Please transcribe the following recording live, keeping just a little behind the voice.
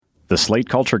The Slate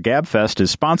Culture Gabfest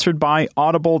is sponsored by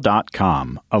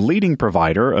Audible.com, a leading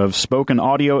provider of spoken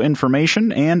audio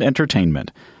information and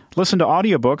entertainment. Listen to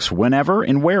audiobooks whenever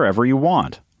and wherever you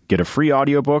want. Get a free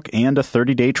audiobook and a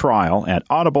 30-day trial at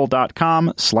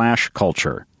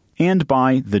audible.com/culture. And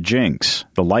by The Jinx,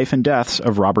 The Life and Deaths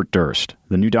of Robert Durst,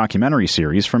 the new documentary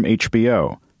series from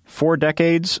HBO. 4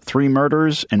 decades, 3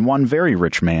 murders, and 1 very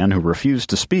rich man who refused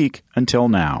to speak until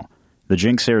now. The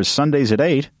Jinx airs Sundays at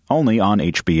 8, only on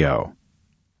HBO.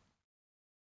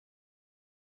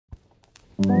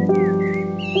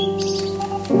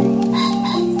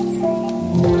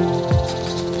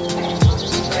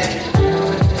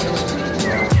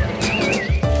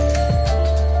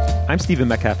 I'm Stephen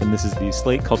Metcalf, and this is the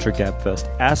Slate Culture Gabfest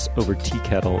Ass Over Tea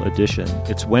Kettle edition.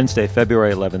 It's Wednesday,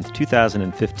 February 11th,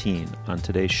 2015. On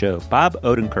today's show, Bob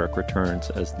Odenkirk returns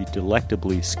as the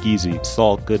delectably skeezy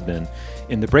Saul Goodman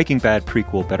in the Breaking Bad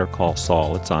prequel Better Call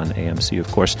Saul. It's on AMC, of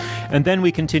course. And then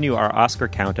we continue our Oscar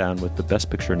countdown with the Best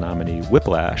Picture nominee,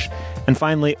 Whiplash. And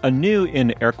finally, a new,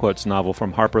 in air quotes, novel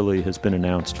from Harper Lee has been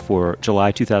announced for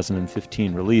July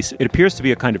 2015 release. It appears to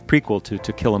be a kind of prequel to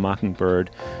To Kill a Mockingbird.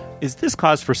 Is this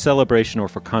cause for celebration or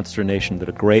for consternation that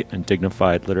a great and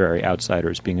dignified literary outsider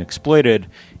is being exploited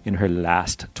in her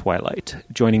last twilight?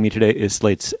 Joining me today is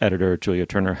Slate's editor, Julia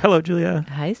Turner. Hello, Julia.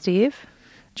 Hi, Steve.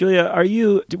 Julia,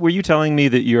 were you telling me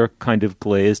that you're kind of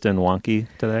glazed and wonky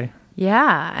today?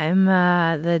 Yeah, I'm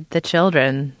the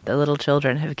little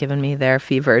children have given me their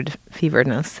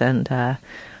feveredness, and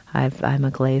I'm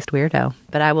a glazed weirdo.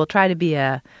 But I will try to be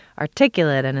a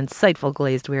articulate and insightful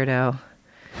glazed weirdo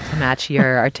to match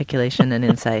your articulation and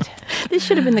insight. This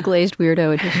should have been the glazed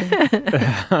weirdo edition.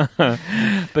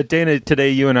 But Dana, today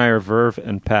you and I are verve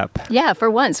and pep. Yeah,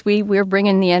 for once we're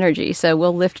bringing the energy, so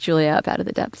we'll lift Julia up out of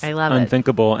the depths. I love it.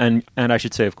 Unthinkable. And I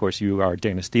should say, of course, you are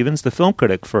Dana Stevens, the film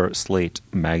critic for Slate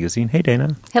Magazine. Hey,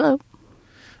 Dana. Hello.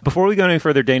 Before we go any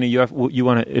further, Dana, you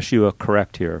want to issue a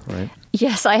correct here, right?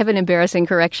 Yes, I have an embarrassing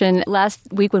correction. Last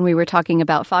week when we were talking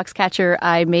about Foxcatcher,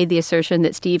 I made the assertion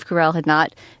that Steve Carell had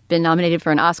not been nominated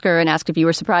for an Oscar and asked if you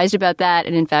were surprised about that.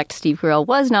 And in fact, Steve Carell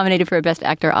was nominated for a Best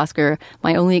Actor Oscar.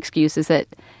 My only excuse is that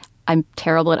I'm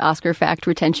terrible at Oscar fact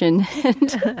retention.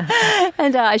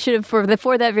 and I should have, for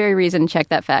that very reason,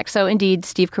 checked that fact. So indeed,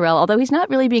 Steve Carell, although he's not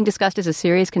really being discussed as a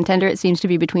serious contender, it seems to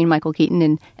be between Michael Keaton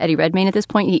and Eddie Redmayne at this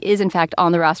point. He is, in fact,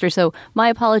 on the roster. So my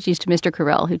apologies to Mr.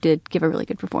 Carell, who did give a really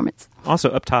good performance. Also,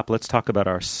 up top, let's talk about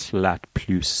our Slat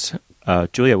Plus.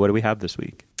 Julia, what do we have this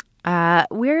week?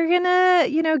 We're going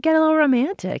to, get a little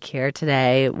romantic here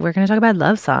today. We're going to talk about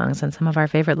love songs and some of our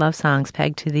favorite love songs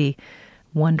pegged to the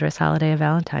wondrous holiday of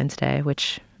Valentine's Day,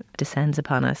 which descends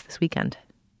upon us this weekend.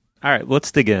 All right,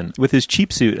 let's dig in. With his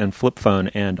cheap suit and flip phone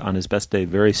and, on his best day,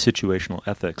 very situational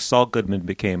ethics, Saul Goodman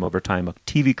became, over time, a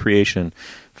TV creation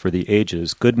for the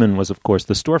ages. Goodman was, of course,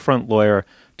 the storefront lawyer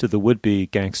to the would-be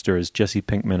gangsters Jesse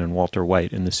Pinkman and Walter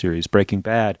White in the series Breaking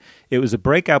Bad. It was a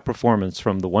breakout performance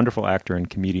from the wonderful actor and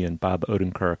comedian Bob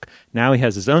Odenkirk. Now he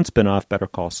has his own spin-off, Better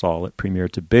Call Saul. It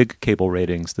premiered to big cable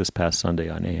ratings this past Sunday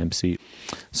on AMC.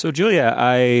 So, Julia,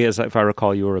 if I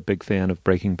recall, you were a big fan of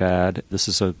Breaking Bad. This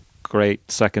is a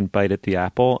great second bite at the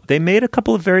apple. They made a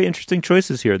couple of very interesting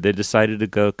choices here. They decided to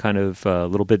go kind of a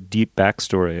little bit deep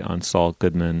backstory on Saul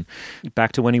Goodman,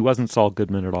 back to when he wasn't Saul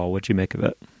Goodman at all. What'd you make of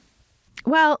it?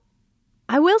 Well,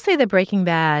 I will say that Breaking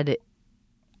Bad,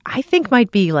 I think,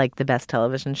 might be like the best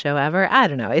television show ever. I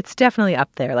don't know. It's definitely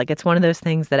up there. Like, it's one of those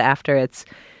things that after its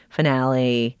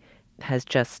finale has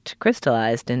just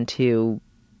crystallized into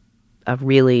a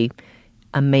really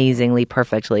amazingly,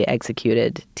 perfectly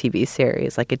executed TV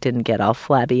series. Like, it didn't get all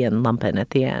flabby and lumpin'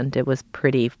 at the end. It was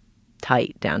pretty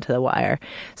tight down to the wire.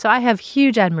 So I have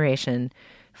huge admiration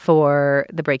for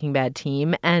the Breaking Bad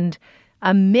team and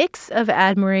a mix of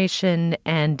admiration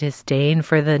and disdain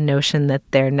for the notion that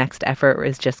their next effort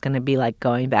is just going to be like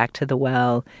going back to the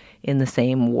well in the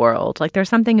same world. Like, there's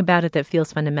something about it that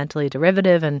feels fundamentally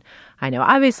derivative. And I know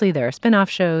obviously there are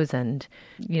spin-off shows and,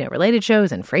 related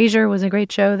shows, and Frasier was a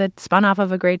great show that spun off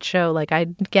of a great show. Like, I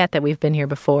get that we've been here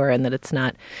before and that it's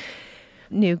not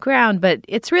new ground, but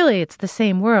it's the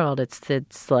same world.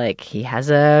 It's like he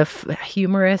has a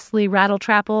humorously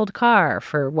rattle-trap old car.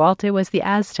 For Walt, it was the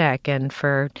Aztec, and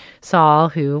for Saul,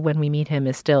 who, when we meet him,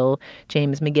 is still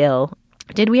James McGill.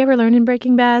 Did we ever learn in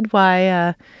Breaking Bad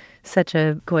why such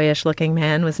a boyish-looking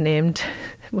man was named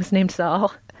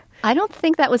Saul? I don't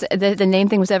think that was the name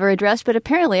thing was ever addressed, but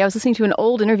apparently I was listening to an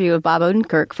old interview of Bob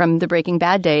Odenkirk from the Breaking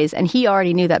Bad days, and he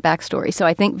already knew that backstory. So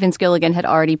I think Vince Gilligan had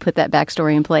already put that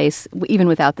backstory in place, even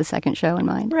without the second show in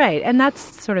mind. Right, and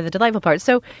that's sort of the delightful part.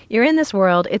 So you're in this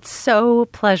world. It's so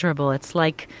pleasurable. It's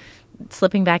like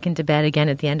slipping back into bed again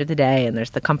at the end of the day, and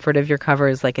there's the comfort of your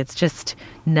covers. Like, it's just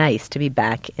nice to be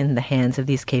back in the hands of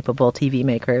these capable TV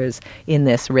makers in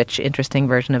this rich, interesting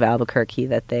version of Albuquerque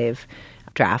that they've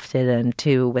drafted, and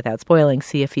to, without spoiling,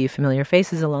 see a few familiar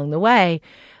faces along the way.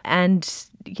 And,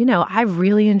 you know, I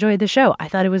really enjoyed the show. I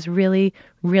thought it was really,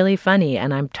 really funny,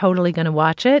 and I'm totally going to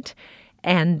watch it.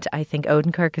 And I think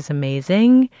Odenkirk is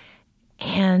amazing.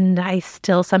 And I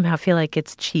still somehow feel like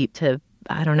it's cheap to,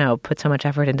 I don't know, put so much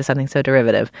effort into something so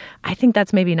derivative. I think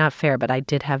that's maybe not fair, but I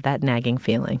did have that nagging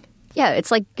feeling. Yeah,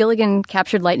 it's like Gilligan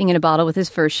captured lightning in a bottle with his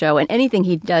first show, and anything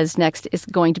he does next is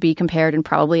going to be compared and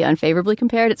probably unfavorably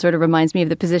compared. It sort of reminds me of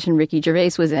the position Ricky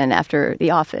Gervais was in after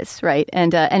The Office, right?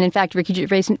 And in fact, Ricky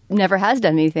Gervais never has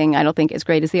done anything, I don't think, as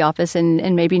great as The Office,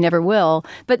 and maybe never will.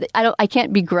 But I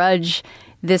can't begrudge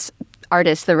this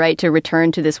artist the right to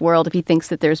return to this world if he thinks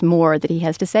that there's more that he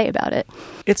has to say about it.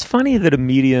 It's funny that a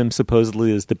medium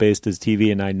supposedly as debased as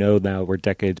TV, and I know now we're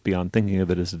decades beyond thinking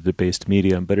of it as a debased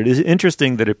medium, but it is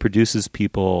interesting that it produces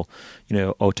people, you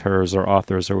know, auteurs or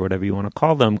authors or whatever you want to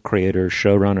call them, creators,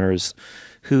 showrunners,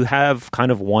 who have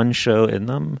kind of one show in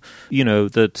them, you know,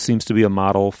 that seems to be a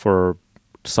model for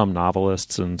some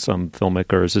novelists and some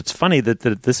filmmakers. It's funny that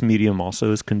this medium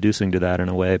also is conducing to that in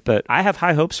a way. But I have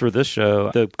high hopes for this show.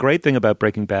 The great thing about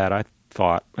Breaking Bad, I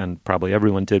thought, and probably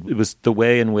everyone did, it was the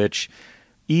way in which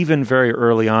even very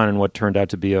early on in what turned out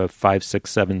to be a 5, 6,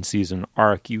 7 season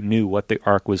arc, you knew what the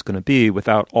arc was going to be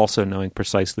without also knowing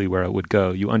precisely where it would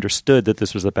go. You understood that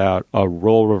this was about a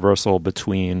role reversal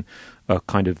between a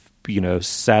kind of, you know,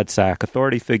 sad sack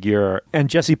authority figure and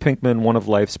Jesse Pinkman, one of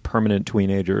life's permanent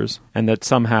tweenagers, and that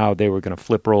somehow they were going to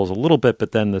flip roles a little bit,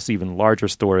 but then this even larger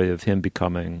story of him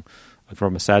becoming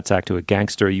from a sad sack to a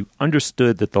gangster, you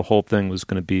understood that the whole thing was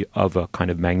going to be of a kind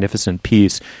of magnificent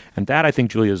piece. And that, I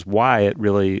think, Julia, is why it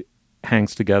really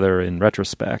hangs together in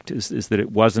retrospect, is that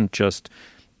it wasn't just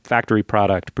factory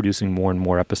product producing more and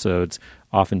more episodes,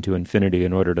 often to infinity,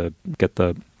 in order to get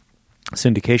the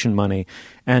syndication money.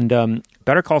 And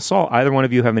Better Call Saul, either one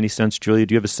of you have any sense, Julia,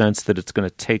 do you have a sense that it's going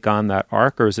to take on that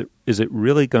arc, or is it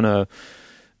really going to,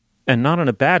 and not in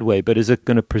a bad way, but is it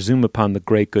going to presume upon the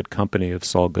great good company of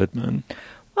Saul Goodman?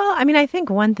 Well, I mean, I think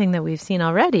one thing that we've seen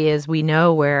already is we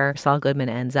know where Saul Goodman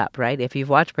ends up, right? If you've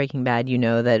watched Breaking Bad, you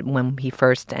know that when he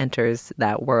first enters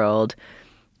that world,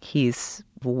 he's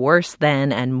worse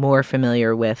than and more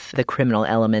familiar with the criminal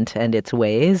element and its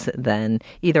ways than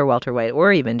either Walter White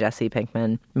or even Jesse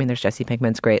Pinkman. I mean, there's Jesse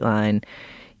Pinkman's great line,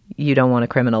 you don't want a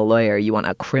criminal lawyer, you want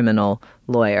a criminal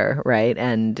lawyer, right?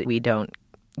 And we don't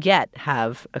yet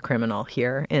have a criminal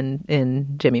here in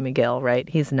Jimmy McGill, right?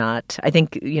 He's not, I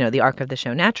think, you know, the arc of the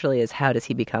show naturally is how does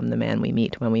he become the man we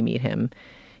meet when we meet him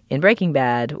in Breaking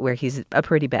Bad, where he's a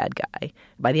pretty bad guy.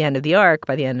 By the end of the arc,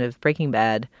 by the end of Breaking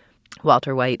Bad,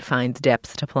 Walter White finds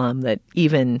depths to plumb that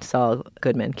even Saul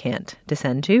Goodman can't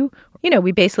descend to. You know,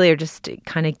 we basically are just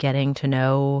kind of getting to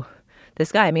know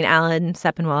this guy. I mean, Alan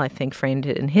Sepinwall, I think, framed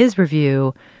it in his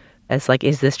review as like,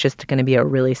 is this just going to be a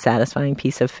really satisfying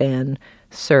piece of fan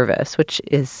service, which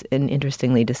is an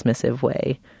interestingly dismissive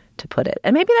way to put it.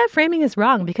 And maybe that framing is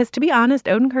wrong because, to be honest,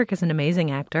 Odenkirk is an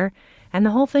amazing actor and the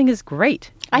whole thing is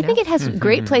great. I think it has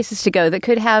great places to go that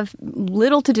could have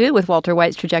little to do with Walter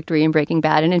White's trajectory in Breaking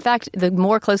Bad. And in fact, the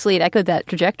more closely it echoed that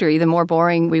trajectory, the more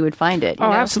boring we would find it. Oh,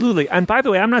 know? Absolutely. And by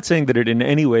the way, I'm not saying that it in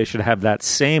any way should have that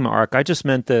same arc. I just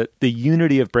meant that the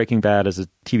unity of Breaking Bad as a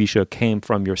TV show came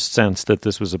from your sense that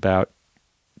this was about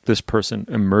this person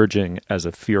emerging as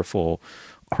a fearful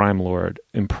crime lord.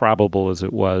 Improbable as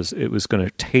it was going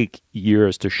to take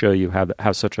years to show you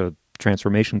how such a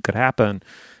transformation could happen.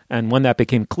 And when that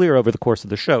became clear over the course of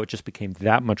the show, it just became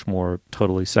that much more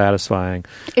totally satisfying.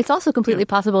 It's also completely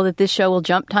possible that this show will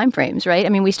jump timeframes, right? I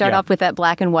mean, we start off with that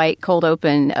black and white cold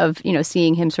open of, you know,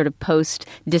 seeing him sort of post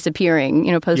disappearing,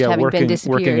 you know, post having been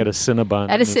disappeared. Working at a Cinnabon.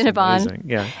 At a Cinnabon.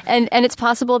 Yeah. And it's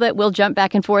possible that we'll jump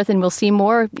back and forth and we'll see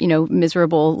more, you know,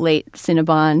 miserable late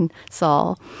Cinnabon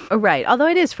Saul. Right. Although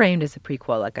it is framed as a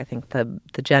prequel, like I think the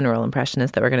general impression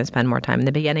is that we're going to spend more time in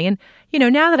the beginning. And, you know,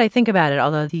 now that I think about it,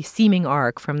 although the seeming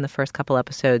arc from the first couple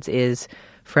episodes is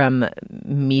from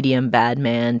medium bad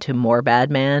man to more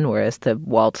bad man, whereas the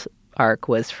Walt arc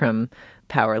was from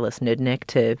powerless nudnik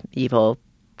to evil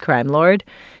crime lord.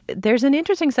 There's an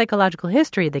interesting psychological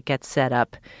history that gets set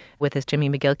up with this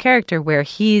Jimmy McGill character where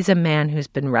he's a man who's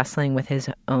been wrestling with his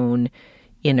own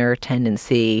inner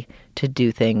tendency to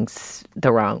do things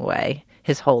the wrong way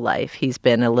his whole life. He's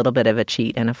been a little bit of a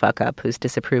cheat and a fuck up who's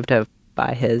disapproved of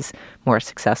by his more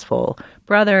successful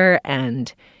brother,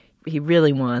 and he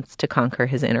really wants to conquer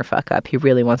his inner fuck up. He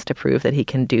really wants to prove that he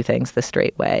can do things the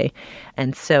straight way.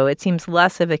 And so it seems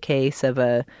less of a case of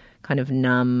a kind of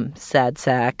numb, sad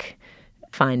sack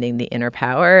finding the inner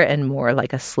power, and more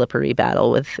like a slippery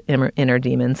battle with inner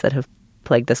demons that have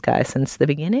plagued this guy since the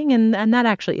beginning. And that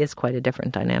actually is quite a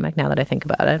different dynamic now that I think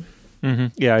about it. Mm-hmm.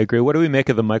 Yeah, I agree. What do we make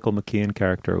of the Michael McKean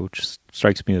character, which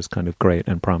strikes me as kind of great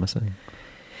and promising?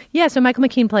 Yeah, so Michael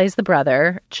McKean plays the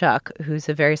brother, Chuck, who's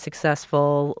a very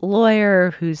successful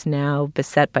lawyer who's now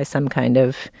beset by some kind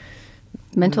of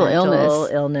mental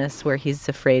illness where he's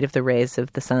afraid of the rays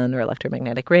of the sun or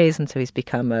electromagnetic rays, and so he's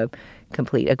become a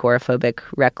complete agoraphobic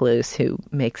recluse who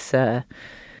makes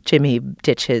Jimmy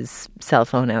ditch his cell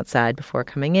phone outside before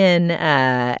coming in.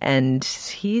 And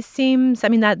he seems,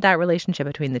 that relationship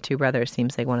between the two brothers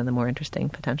seems like one of the more interesting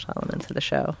potential elements of the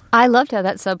show. I loved how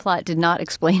that subplot did not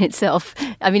explain itself.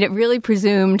 It really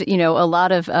presumed, a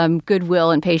lot of goodwill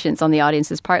and patience on the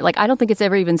audience's part. Like, I don't think it's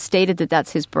ever even stated that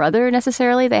that's his brother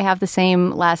necessarily. They have the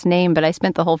same last name, but I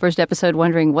spent the whole first episode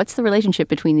wondering, what's the relationship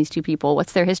between these two people?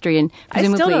 What's their history? And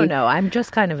presumably, I still don't know. I'm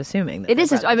just kind of assuming that it is.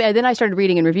 Then I started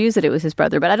reading in reviews that it was his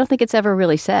brother, but I don't think it's ever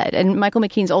really said. And Michael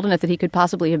McKean's old enough that he could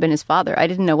possibly have been his father. I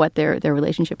didn't know what their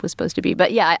relationship was supposed to be.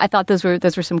 But yeah, I thought those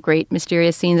were some great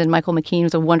mysterious scenes, and Michael McKean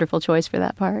was a wonderful choice for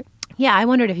that part. Yeah, I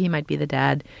wondered if he might be the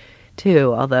dad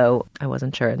too, although I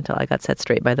wasn't sure until I got set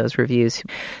straight by those reviews.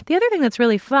 The other thing that's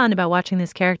really fun about watching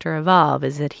this character evolve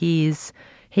is that he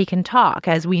can talk,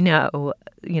 as we know.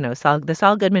 The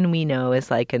Saul Goodman we know is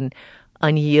like an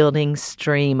unyielding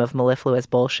stream of mellifluous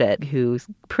bullshit who's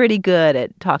pretty good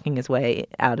at talking his way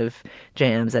out of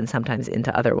jams and sometimes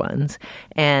into other ones.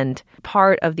 And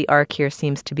part of the arc here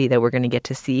seems to be that we're going to get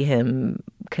to see him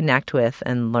connect with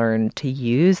and learn to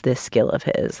use this skill of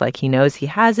his. Like, he knows he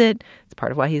has it. It's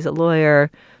part of why he's a lawyer,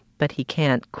 but he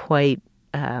can't quite.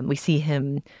 We see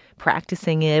him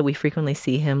practicing it. We frequently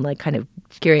see him like kind of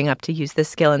gearing up to use this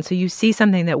skill. And so you see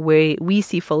something that we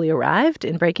see fully arrived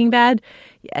in Breaking Bad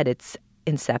at its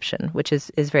inception, which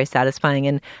is very satisfying.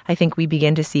 And I think we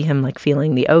begin to see him like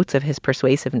feeling the oats of his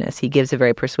persuasiveness. He gives a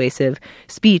very persuasive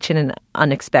speech in an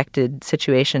unexpected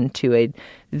situation to a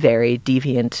very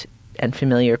deviant and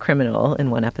familiar criminal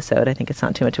in one episode. I think it's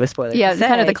not too much of a spoiler. Yeah, it's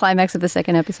kind of the climax of the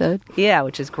second episode. Yeah,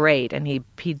 which is great. And he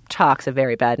talks a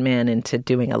very bad man into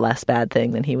doing a less bad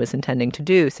thing than he was intending to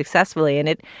do successfully.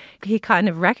 And he kind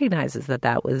of recognizes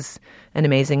that was an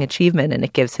amazing achievement, and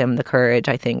it gives him the courage,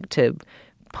 I think, to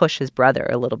push his brother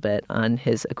a little bit on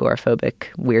his agoraphobic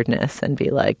weirdness and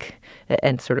be like,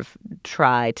 and sort of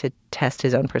try to test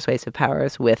his own persuasive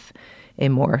powers with a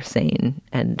more sane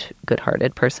and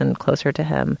good-hearted person closer to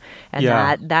him. And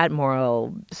that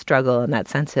moral struggle and that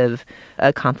sense of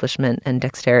accomplishment and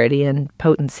dexterity and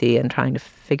potency and trying to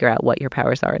figure out what your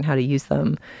powers are and how to use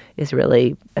them is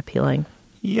really appealing.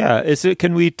 Yeah,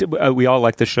 can we all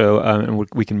like the show, and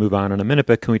we can move on in a minute,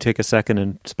 but can we take a second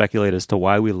and speculate as to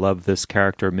why we love this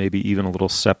character, maybe even a little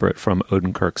separate from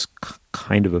Odenkirk's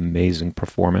kind of amazing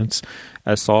performance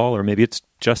as Saul, or maybe it's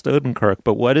just Odenkirk,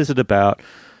 but what is it about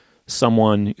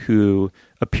someone who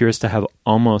appears to have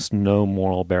almost no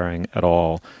moral bearing at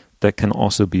all that can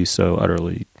also be so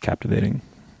utterly captivating?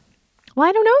 Well,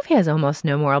 I don't know if he has almost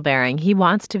no moral bearing. He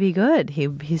wants to be good.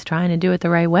 He's trying to do it the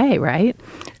right way, right?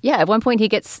 Yeah, at one point he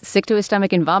gets sick to his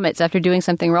stomach and vomits after doing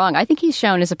something wrong. I think he's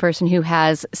shown as a person who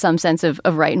has some sense of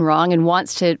right and wrong and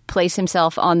wants to place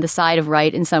himself on the side of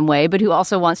right in some way, but who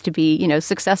also wants to be,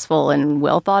 successful and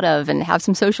well thought of and have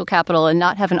some social capital and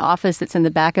not have an office that's in the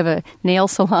back of a nail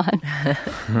salon.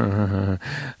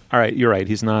 All right, you're right.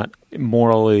 He's not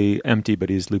morally empty, but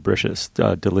he's lubricious,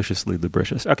 deliciously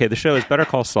lubricious. Okay, the show is Better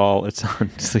Call Saul. It's on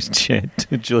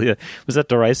Julia. Was that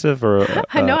derisive or?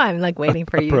 I know. I'm like waiting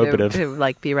for you to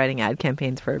like be writing ad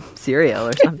campaigns for cereal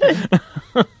or something.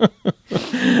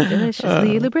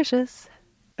 Deliciously lubricious.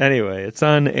 Anyway, it's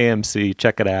on AMC.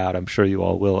 Check it out. I'm sure you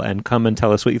all will. And come and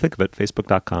tell us what you think of it.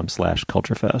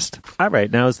 Facebook.com/CultureFest. All right,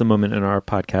 now is the moment in our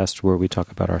podcast where we talk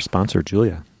about our sponsor,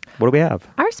 Julia. What do we have?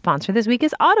 Our sponsor this week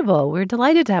is Audible. We're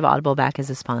delighted to have Audible back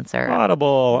as a sponsor.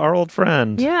 Audible, our old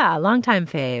friend. Yeah, longtime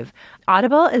fave.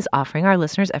 Audible is offering our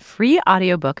listeners a free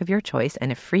audiobook of your choice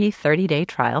and a free 30-day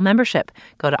trial membership.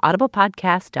 Go to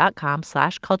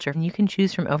audiblepodcast.com/culture and you can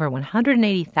choose from over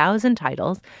 180,000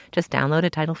 titles. Just download a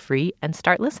title free and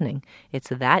start listening. It's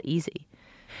that easy.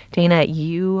 Dana,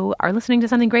 you are listening to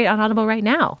something great on Audible right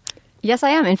now. Yes,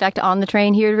 I am. In fact, on the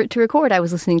train here to record, I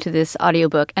was listening to this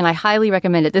audiobook, and I highly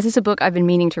recommend it. This is a book I've been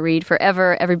meaning to read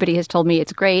forever. Everybody has told me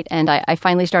it's great, and I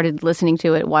finally started listening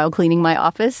to it while cleaning my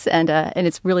office, and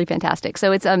it's really fantastic.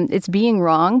 So it's Being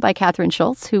Wrong by Catherine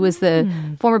Schultz, who was the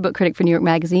former book critic for New York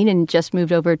Magazine and just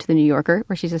moved over to The New Yorker,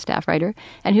 where she's a staff writer,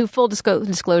 and who, full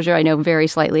disclosure, I know very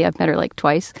slightly. I've met her like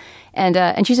twice.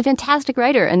 And she's a fantastic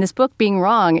writer. And this book, Being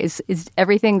Wrong, is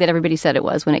everything that everybody said it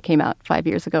was when it came out 5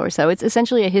 years ago or so. It's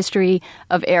essentially a history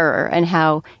of error and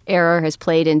how error has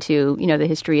played into, the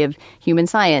history of human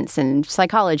science and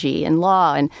psychology and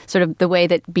law, and sort of the way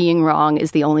that being wrong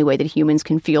is the only way that humans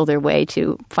can feel their way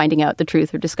to finding out the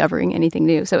truth or discovering anything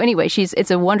new. So anyway,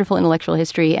 it's a wonderful intellectual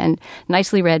history and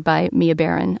nicely read by Mia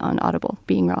Baron on Audible,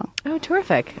 Being Wrong. Oh,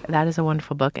 terrific. That is a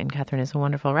wonderful book, and Catherine is a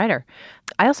wonderful writer.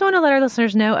 I also want to let our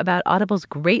listeners know about Audible's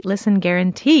Great Listen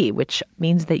Guarantee, which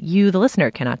means that you, the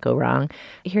listener, cannot go wrong.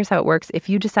 Here's how it works. If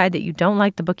you decide that you don't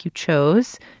like the book you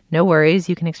chose, no worries.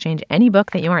 You can exchange any book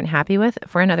that you aren't happy with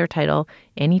for another title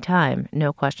anytime,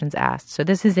 no questions asked. So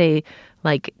this is a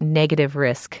negative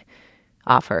risk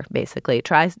offer, basically.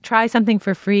 Try something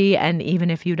for free, and even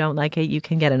if you don't like it, you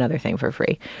can get another thing for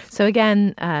free. So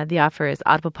again, the offer is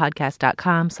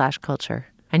audiblepodcast.com/culture,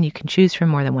 and you can choose from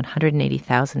more than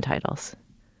 180,000 titles.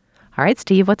 All right,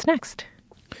 Steve, what's next?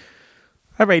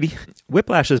 Alrighty.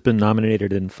 Whiplash has been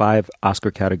nominated in 5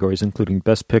 Oscar categories, including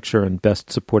Best Picture and Best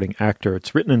Supporting Actor.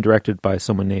 It's written and directed by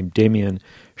someone named Damien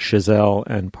Chazelle,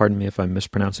 and pardon me if I'm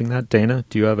mispronouncing that. Dana,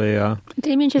 do you have a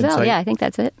Damien Chazelle, insight? Yeah, I think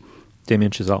that's it.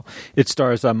 Damien Chazelle. It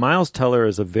stars Miles Teller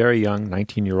as a very young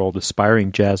 19-year-old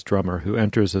aspiring jazz drummer who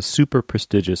enters a super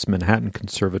prestigious Manhattan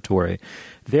conservatory.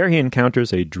 There he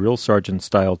encounters a drill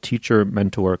sergeant-style teacher,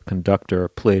 mentor, conductor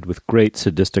played with great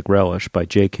sadistic relish by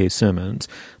J.K. Simmons.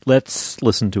 Let's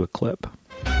listen to a clip.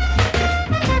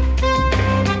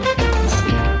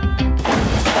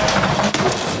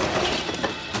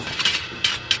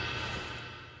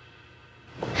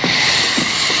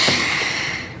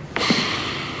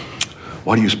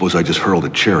 Why do you suppose I just hurled a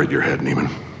chair at your head,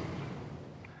 Neiman?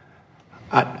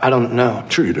 I don't know.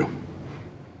 Sure you do.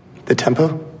 The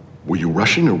tempo? Were you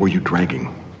rushing or were you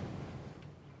dragging?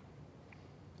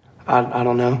 I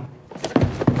don't know.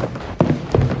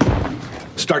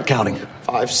 Start counting.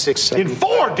 5, 6, 7. In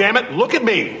 4, damn it! Look at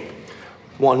me!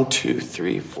 1, 2,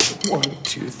 3, 4. 1,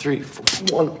 2, 3,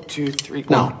 4. 1, 2, 3.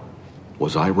 Now,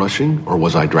 was I rushing or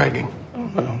was I dragging? I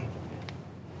don't know.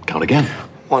 Count again.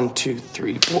 1, 2,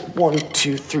 3, 4. 1,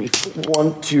 2, 3, 4.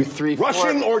 1, 2, 3, 4.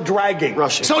 Rushing or dragging?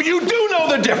 Rushing. So you do know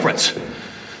the difference!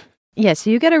 Yeah, so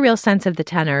you get a real sense of the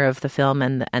tenor of the film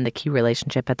and the key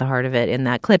relationship at the heart of it in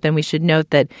that clip. And we should note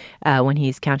that when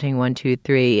he's counting 1, 2,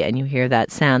 3, and you hear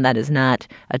that sound, that is not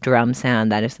a drum sound.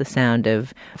 That is the sound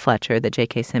of Fletcher, the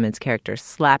J.K. Simmons character,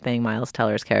 slapping Miles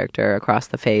Teller's character across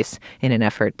the face in an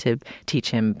effort to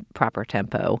teach him proper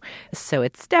tempo. So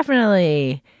it's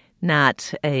definitely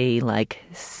not a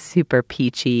super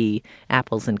peachy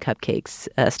apples and cupcakes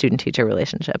student-teacher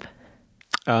relationship.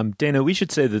 Dana, we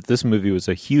should say that this movie was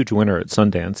a huge winner at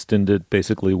Sundance. Didn't it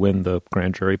basically win the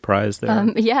grand jury prize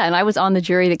there? Yeah, and I was on the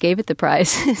jury that gave it the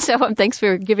prize. So thanks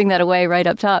for giving that away right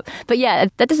up top. But yeah,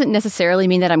 that doesn't necessarily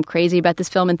mean that I'm crazy about this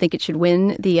film and think it should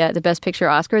win the Best Picture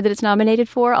Oscar that it's nominated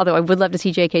for, although I would love to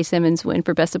see J.K. Simmons win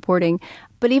for Best Supporting.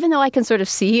 But even though I can sort of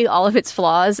see all of its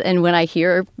flaws, and when I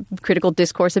hear critical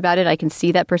discourse about it, I can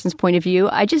see that person's point of view,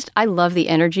 I love the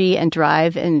energy and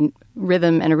drive and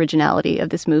rhythm and originality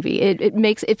of this movie.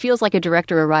 It feels like a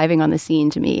director arriving on the scene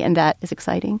to me, and that is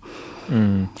exciting.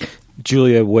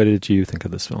 Julia, what did you think of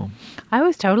this film? I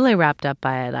was totally wrapped up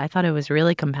by it. I thought it was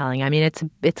really compelling. I mean,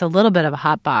 it's a little bit of a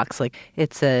hot box.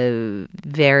 It's a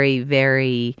very,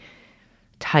 very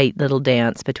tight little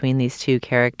dance between these two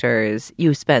characters.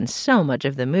 You spend so much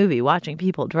of the movie watching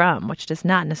people drum, which does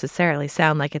not necessarily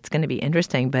sound like it's going to be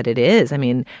interesting, but it is. I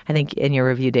mean, I think in your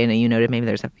review, Dana, you noted maybe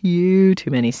there's a few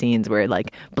too many scenes where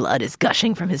blood is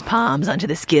gushing from his palms onto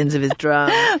the skins of his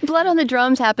drums. Blood on the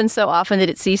drums happens so often that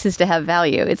it ceases to have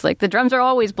value. It's like the drums are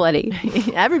always bloody.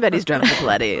 Everybody's drums are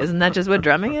bloody. Isn't that just what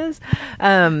drumming is?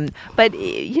 But,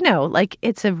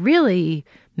 it's a really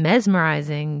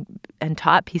mesmerizing and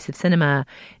taut piece of cinema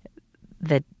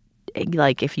that,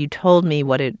 if you told me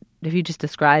if you just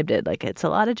described it, it's a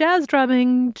lot of jazz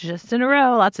drumming just in a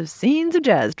row, lots of scenes of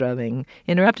jazz drumming,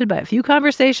 interrupted by a few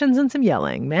conversations and some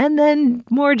yelling, and then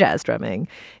more jazz drumming.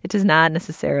 It does not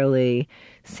necessarily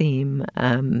seem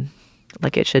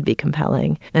like it should be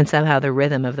compelling. And somehow the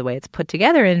rhythm of the way it's put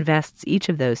together invests each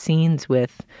of those scenes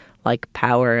with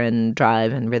power and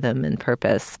drive and rhythm and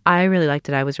purpose. I really liked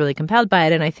it. I was really compelled by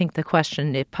it. And I think the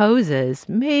question it poses,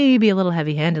 maybe a little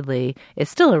heavy-handedly, is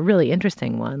still a really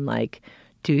interesting one.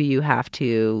 do you have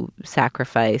to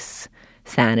sacrifice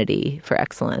sanity for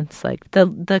excellence? Like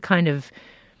the kind of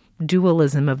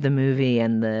dualism of the movie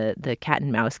and the cat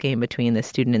and mouse game between the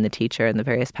student and the teacher and the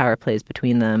various power plays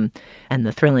between them and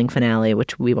the thrilling finale,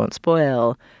 which we won't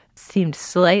spoil, seemed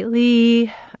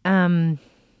slightly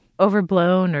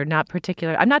overblown or not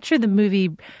particular. I'm not sure the movie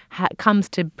comes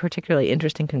to particularly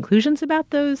interesting conclusions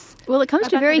about those. Well, it comes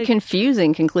to very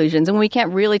confusing conclusions, and we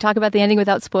can't really talk about the ending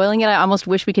without spoiling it. I almost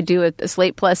wish we could do a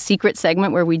Slate Plus secret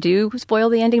segment where we do spoil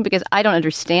the ending, because I don't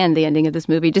understand the ending of this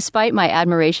movie, despite my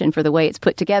admiration for the way it's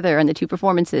put together and the two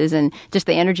performances and just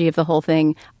the energy of the whole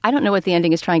thing. I don't know what the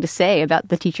ending is trying to say about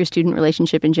the teacher-student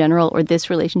relationship in general or this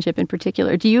relationship in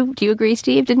particular. Do you agree,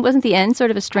 Steve? Wasn't the end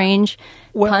sort of a strange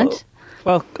punt?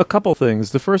 Well, a couple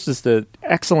things. The first is that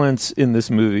excellence in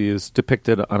this movie is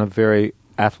depicted on a very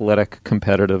athletic,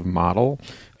 competitive model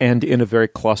and in a very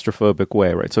claustrophobic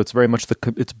way, right? So it's very much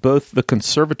it's both the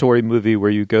conservatory movie where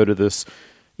you go to this,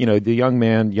 the young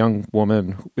man, young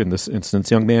woman, in this instance,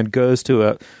 young man goes to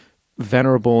a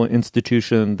venerable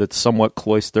institution that's somewhat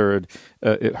cloistered,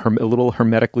 a little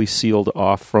hermetically sealed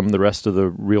off from the rest of the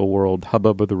real world,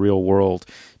 hubbub of the real world,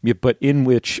 but in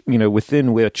which,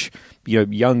 within which,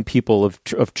 young people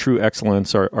of true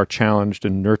excellence are challenged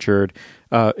and nurtured.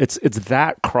 It's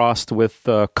that crossed with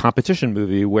a competition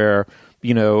movie where,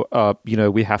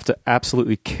 we have to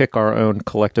absolutely kick our own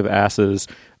collective asses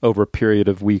over a period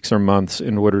of weeks or months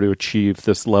in order to achieve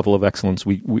this level of excellence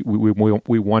we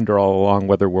wonder all along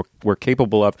whether we're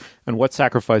capable of, and what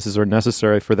sacrifices are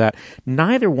necessary for that.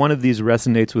 Neither one of these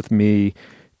resonates with me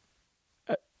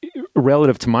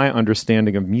relative to my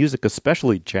understanding of music,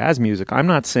 especially jazz music. I'm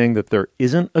not saying that there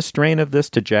isn't a strain of this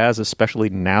to jazz, especially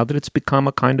now that it's become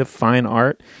a kind of fine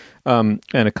art and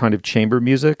a kind of chamber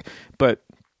music, but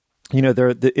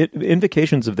the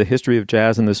invocations of the history of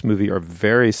jazz in this movie are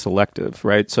very selective,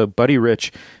 right? So Buddy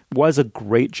Rich was a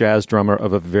great jazz drummer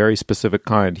of a very specific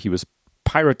kind. He was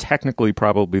pyrotechnically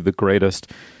probably the greatest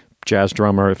jazz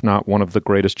drummer, if not one of the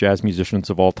greatest jazz musicians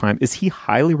of all time. Is he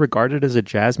highly regarded as a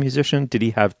jazz musician? Did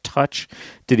he have touch?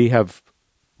 Did he have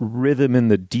rhythm in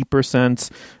the deeper sense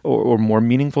or more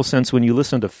meaningful sense? When you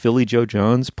listen to Philly Joe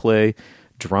Jones play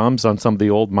drums on some of the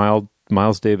old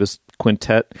Miles Davis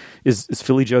quintet, is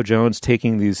Philly Joe Jones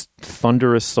taking these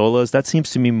thunderous solos? That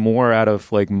seems to me more out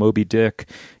of like Moby Dick,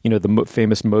 the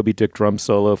famous Moby Dick drum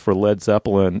solo for Led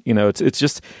Zeppelin. It's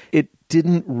just, it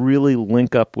didn't really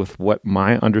link up with what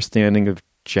my understanding of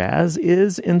jazz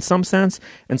is in some sense.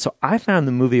 And so I found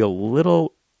the movie a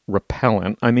little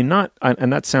repellent. I mean,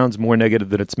 and that sounds more negative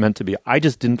than it's meant to be. I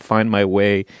just didn't find my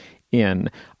way in.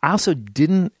 I also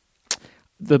didn't.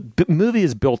 The movie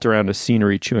is built around a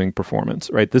scenery-chewing performance,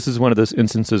 right? This is one of those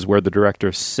instances where the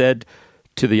director said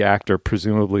to the actor,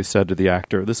 presumably said to the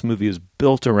actor, this movie is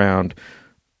built around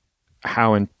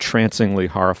how entrancingly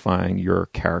horrifying your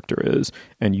character is,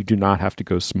 and you do not have to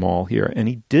go small here. And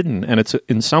he didn't, and it's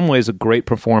in some ways a great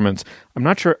performance. I'm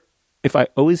not sure if I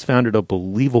always found it a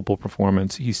believable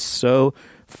performance. He's so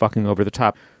fucking over the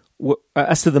top.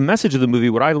 As to the message of the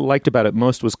movie, what I liked about it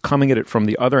most was coming at it from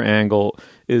the other angle.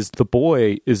 Is the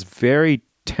boy is very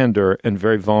tender and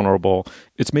very vulnerable.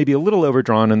 It's maybe a little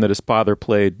overdrawn in that his father,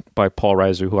 played by Paul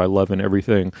Reiser, who I love in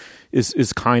everything,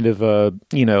 is kind of a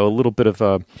little bit of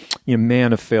a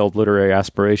man of failed literary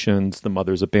aspirations. The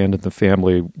mother's abandoned the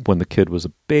family when the kid was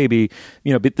a baby.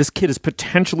 But this kid is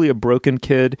potentially a broken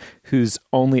kid whose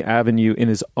only avenue in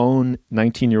his own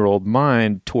 19-year-old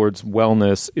mind towards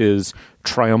wellness is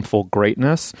triumphal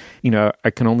greatness. I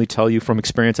can only tell you from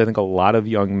experience, I think a lot of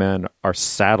young men are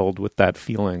saddled with that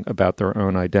feeling about their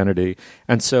own identity.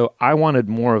 And so I wanted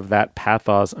more of that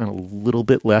pathos and a little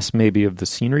bit less maybe of the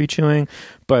scenery chewing,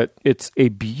 but it's a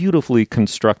beautifully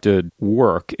constructed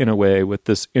work in a way with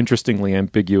this interestingly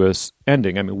ambiguous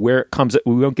ending. I mean, where it comes,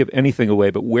 we won't give anything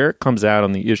away, but where it comes out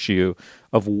on the issue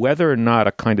of whether or not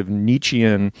a kind of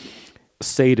Nietzschean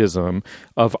sadism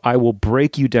of I will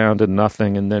break you down to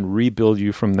nothing and then rebuild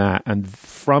you from that, and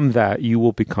from that you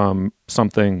will become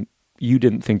something you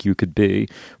didn't think you could be,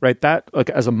 right? That,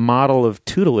 like, as a model of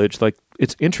tutelage, like,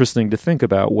 it's interesting to think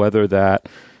about whether that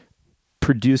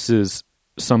produces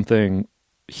something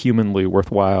humanly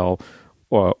worthwhile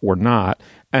or not.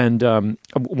 And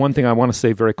one thing I want to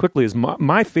say very quickly is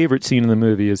my favorite scene in the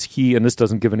movie is he, and this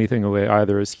doesn't give anything away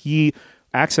either, is the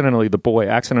boy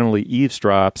accidentally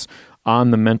eavesdrops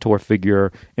on the mentor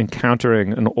figure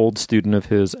encountering an old student of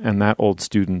his and that old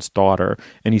student's daughter.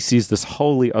 And he sees this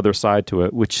wholly other side to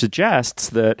it, which suggests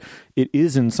that it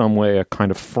is in some way a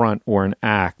kind of front or an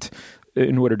act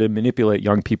in order to manipulate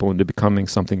young people into becoming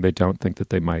something they don't think that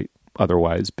they might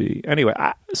otherwise be. Anyway,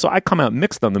 so I come out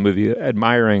mixed on the movie,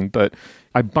 admiring, but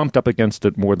I bumped up against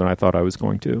it more than I thought I was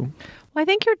going to. Well, I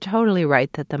think you're totally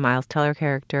right that the Miles Teller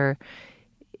character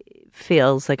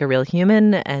feels like a real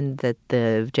human and that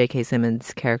the J.K.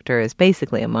 Simmons character is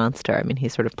basically a monster. I mean,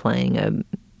 he's sort of playing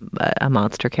a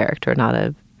monster character, not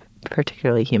a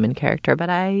particularly human character. But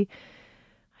I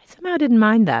somehow didn't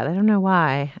mind that. I don't know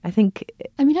why. I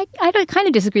kind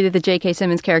of disagree that the J.K.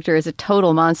 Simmons character is a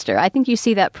total monster. I think you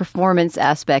see that performance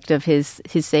aspect of his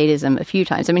sadism a few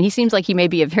times. I mean, he seems like he may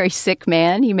be a very sick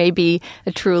man. He may be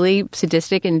a truly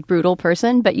sadistic and brutal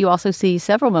person, but you also see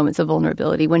several moments of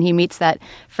vulnerability when he meets that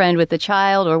friend with the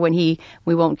child, or when we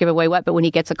won't give away what, but when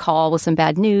he gets a call with some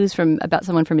bad news about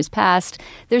someone from his past.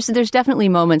 There's definitely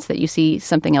moments that you see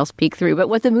something else peek through. But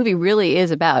what the movie really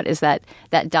is about is that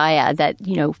dyad, that,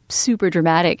 super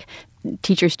dramatic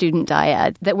teacher-student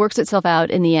dyad that works itself out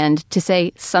in the end to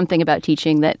say something about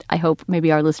teaching that I hope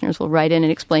maybe our listeners will write in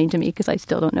and explain to me, because I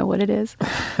still don't know what it is.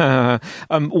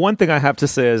 One thing I have to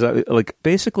say is,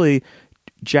 basically,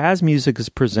 jazz music is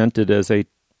presented as a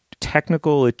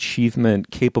technical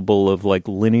achievement capable of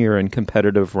linear and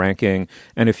competitive ranking,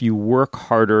 and if you work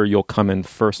harder you'll come in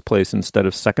first place instead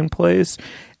of second place.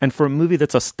 And for a movie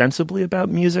that's ostensibly about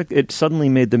music, it suddenly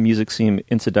made the music seem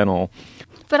incidental.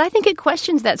 But I think it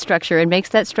questions that structure and makes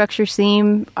that structure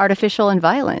seem artificial and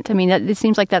violent. I mean, it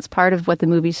seems like that's part of what the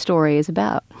movie's story is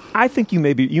about. I think you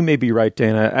may be right,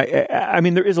 Dana. I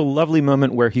mean, there is a lovely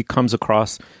moment where he comes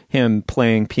across him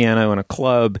playing piano in a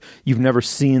club. You've never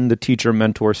seen the teacher,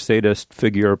 mentor, sadist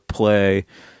figure play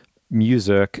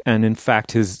music, and in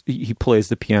fact he plays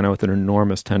the piano with an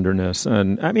enormous tenderness.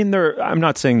 And I mean, I'm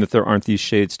not saying that there aren't these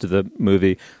shades to the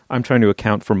movie. I'm trying to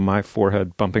account for my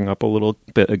forehead bumping up a little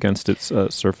bit against its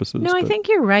surfaces. No, I think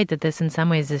you're right that this in some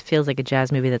ways it feels like a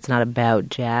jazz movie that's not about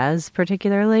jazz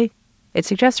particularly. It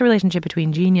suggests a relationship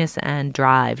between genius and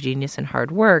drive, genius and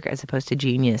hard work, as opposed to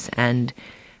genius and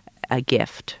a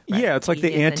gift. Right? Yeah, it's like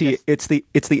it's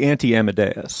the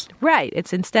anti-Amadeus. Right.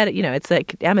 It's instead, it's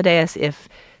like Amadeus if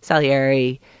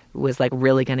Salieri was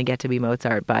really going to get to be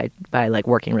Mozart by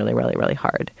working really, really, really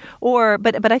hard.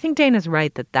 But I think Dana's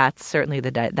right that that's certainly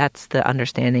that's the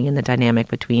understanding and the dynamic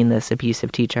between this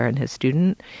abusive teacher and his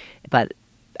student. But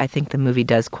I think the movie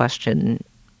does question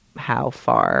how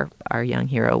far our young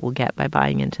hero will get by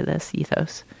buying into this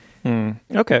ethos.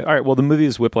 Okay. All right. Well, the movie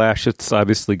is Whiplash. It's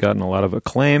obviously gotten a lot of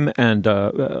acclaim, and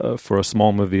for a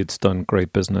small movie, it's done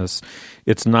great business.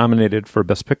 It's nominated for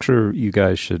Best Picture. You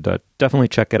guys should definitely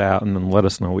check it out and then let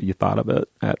us know what you thought of it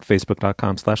at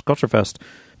facebook.com/culturefest.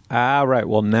 All right.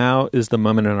 Well, now is the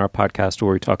moment in our podcast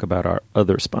where we talk about our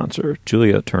other sponsor.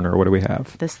 Julia Turner, what do we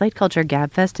have? The Slate Culture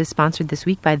Gabfest is sponsored this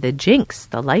week by The Jinx,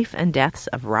 The Life and Deaths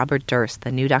of Robert Durst,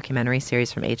 the new documentary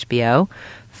series from HBO.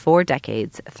 4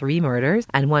 decades, 3 murders,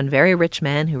 and one very rich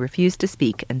man who refused to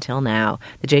speak until now.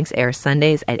 The Jinx airs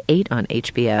Sundays at 8 on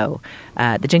HBO.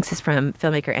 The Jinx is from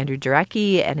filmmaker Andrew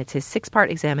Jarecki, and it's his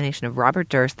 6-part examination of Robert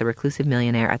Durst, the reclusive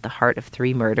millionaire at the heart of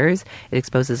 3 murders. It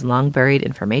exposes long-buried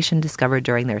information discovered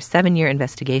during their 7-year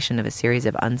investigation of a series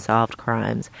of unsolved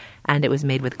crimes. And it was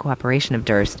made with the cooperation of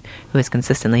Durst, who has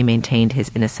consistently maintained his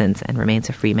innocence and remains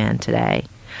a free man today.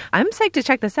 I'm psyched to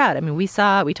check this out. I mean, we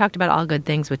talked about All Good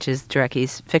Things, which is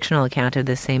Jarecki's fictional account of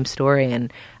this same story.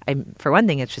 And for one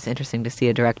thing, it's just interesting to see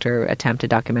a director attempt a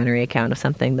documentary account of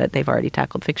something that they've already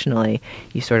tackled fictionally.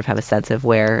 You sort of have a sense of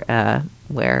where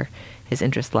his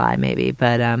interests lie, maybe.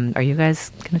 But are you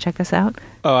guys going to check this out?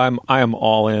 Oh, I am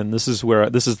all in. This is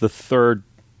the third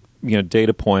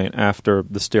data point after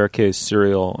The Staircase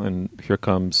serial, and here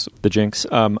comes The Jinx.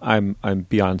 I'm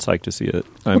beyond psyched to see it.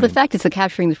 The fact it's the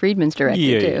Capturing the Friedmans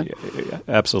director, too. Yeah,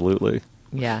 absolutely.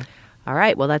 Yeah. All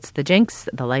right, well, that's The Jinx,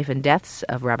 The Life and Deaths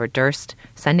of Robert Durst,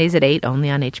 Sundays at 8,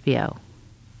 only on HBO.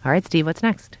 All right, Steve, what's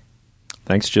next?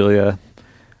 Thanks, Julia.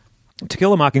 To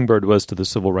Kill a Mockingbird was to the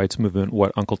civil rights movement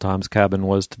what Uncle Tom's Cabin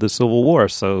was to the Civil War,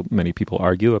 so many people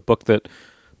argue. A book that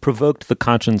provoked the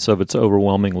conscience of its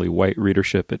overwhelmingly white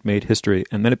readership. It made history,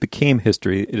 and then it became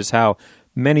history. It is how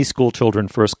many school children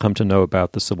first come to know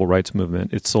about the civil rights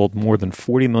movement. It sold more than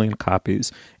 40 million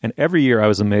copies, and every year I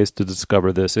was amazed to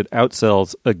discover this. It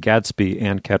outsells A Gatsby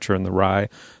and Catcher in the Rye.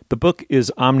 The book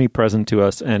is omnipresent to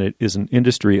us, and it is an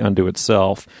industry unto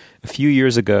itself. A few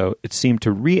years ago, it seemed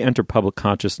to re-enter public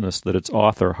consciousness that its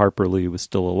author, Harper Lee, was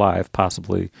still alive,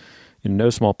 possibly in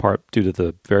no small part due to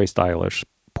the very stylish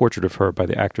portrait of her by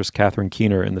the actress Catherine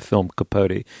Keener in the film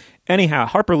Capote. Anyhow,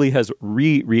 Harper Lee has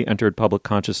re-entered public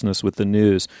consciousness with the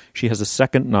news. She has a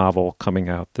second novel coming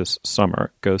out this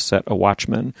summer, Go Set a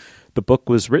Watchman. The book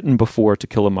was written before To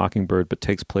Kill a Mockingbird, but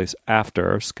takes place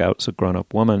after. Scout's a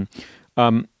grown-up woman.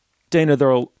 Dana,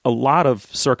 there are a lot of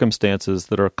circumstances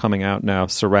that are coming out now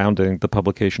surrounding the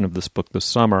publication of this book this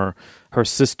summer. Her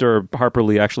sister, Harper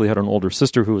Lee, actually had an older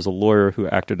sister who was a lawyer who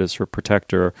acted as her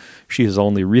protector. She has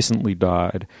only recently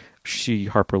died. She,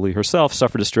 Harper Lee herself,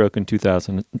 suffered a stroke in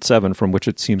 2007, from which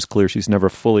it seems clear she's never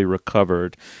fully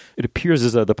recovered. It appears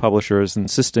as though the publisher is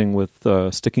insisting with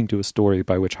sticking to a story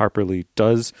by which Harper Lee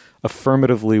does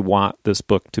affirmatively want this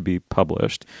book to be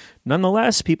published.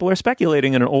 Nonetheless, people are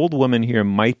speculating an old woman here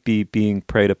might be being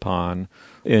preyed upon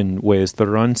in ways that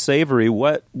are unsavory.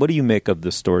 What do you make of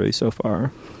this story so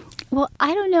far? Well,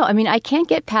 I don't know. I mean, I can't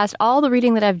get past all the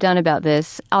reading that I've done about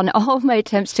this on all of my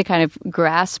attempts to kind of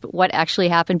grasp what actually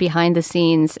happened behind the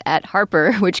scenes at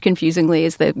Harper, which confusingly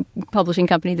is the publishing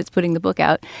company that's putting the book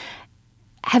out,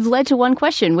 have led to one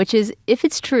question, which is if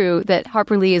it's true that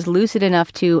Harper Lee is lucid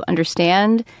enough to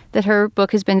understand that her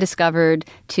book has been discovered,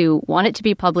 to want it to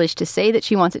be published, to say that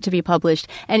she wants it to be published,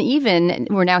 and even,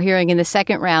 we're now hearing in the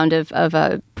second round of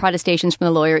protestations from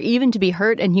the lawyer, even to be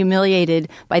hurt and humiliated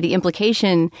by the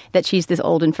implication that she's this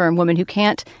old infirm woman who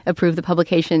can't approve the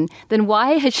publication, then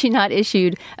why has she not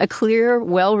issued a clear,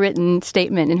 well-written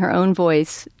statement in her own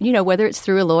voice, you know, whether it's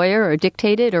through a lawyer or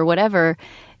dictated or whatever,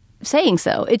 saying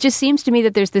so? It just seems to me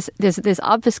that there's this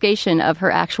obfuscation of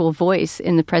her actual voice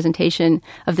in the presentation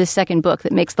of this second book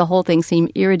that makes the whole thing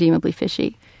seem irredeemably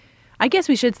fishy. I guess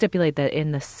we should stipulate that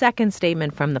in the second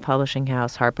statement from the publishing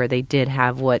house, Harper, they did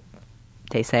have what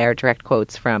they say are direct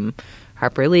quotes from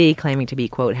Harper Lee claiming to be,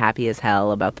 quote, happy as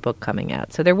hell about the book coming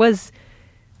out. So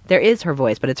there is her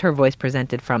voice, but it's her voice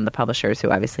presented from the publishers who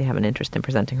obviously have an interest in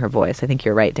presenting her voice. I think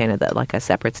you're right, Dana, that like a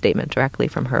separate statement directly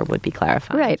from her would be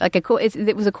clarified. Right. Like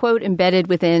it was a quote embedded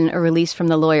within a release from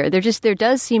the lawyer.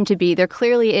 There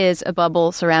clearly is a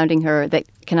bubble surrounding her that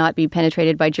cannot be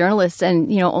penetrated by journalists.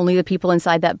 And, you know, only the people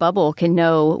inside that bubble can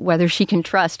know whether she can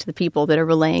trust the people that are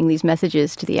relaying these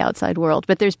messages to the outside world.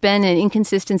 But there's been an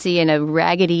inconsistency and a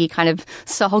raggedy kind of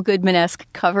Saul Goodman-esque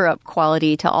cover-up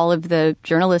quality to all of the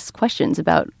journalists' questions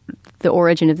about the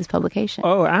origin of this publication.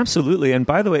 Oh, absolutely. And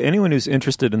by the way, anyone who's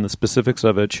interested in the specifics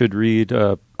of it should read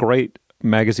a great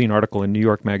magazine article in New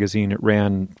York Magazine. It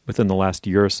ran within the last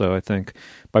year or so, I think,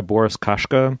 by Boris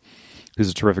Kashka, who's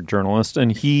a terrific journalist.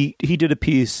 And he did a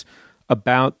piece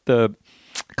about the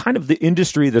kind of the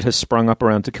industry that has sprung up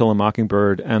around To Kill a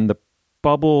Mockingbird and the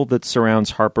bubble that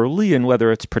surrounds Harper Lee and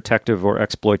whether it's protective or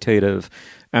exploitative,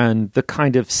 and the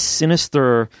kind of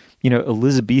sinister, you know,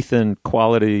 Elizabethan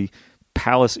quality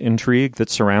palace intrigue that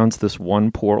surrounds this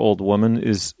one poor old woman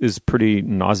is pretty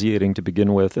nauseating to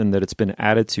begin with, and that it's been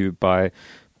added to by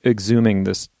exhuming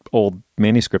this old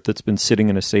manuscript that's been sitting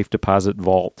in a safe deposit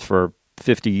vault for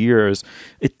 50 years.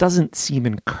 It doesn't seem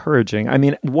encouraging. I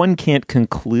mean, one can't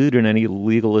conclude in any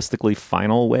legalistically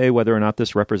final way whether or not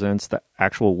this represents the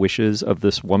actual wishes of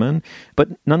this woman. But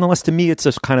nonetheless, to me, it's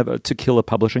a kind of a To Kill a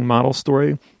Publishing model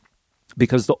story,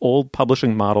 because the old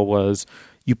publishing model was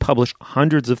you publish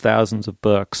hundreds of thousands of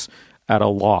books at a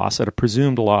loss, at a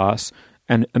presumed loss,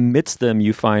 and amidst them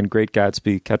you find Great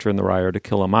Gatsby, Catcher in the Rye, or To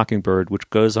Kill a Mockingbird, which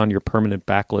goes on your permanent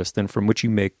backlist and from which you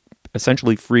make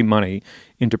essentially free money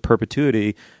into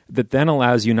perpetuity, that then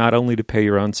allows you not only to pay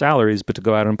your own salaries, but to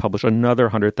go out and publish another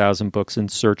 100,000 books in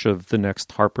search of the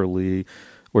next Harper Lee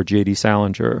or J.D.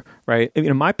 Salinger, right? I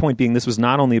mean, my point being, this was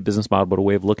not only a business model, but a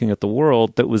way of looking at the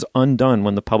world that was undone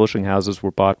when the publishing houses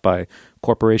were bought by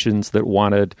corporations that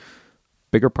wanted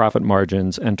bigger profit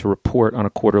margins and to report on a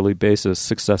quarterly basis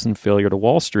success and failure to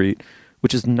Wall Street,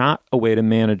 which is not a way to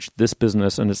manage this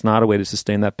business, and it's not a way to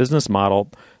sustain that business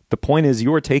model. The point is,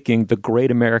 you're taking the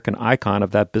great American icon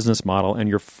of that business model and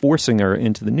you're forcing her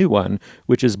into the new one,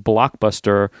 which is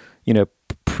blockbuster, you know,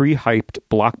 pre-hyped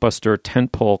blockbuster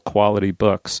tentpole quality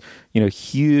books, you know,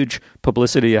 huge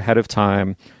publicity ahead of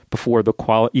time before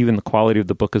even the quality of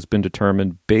the book has been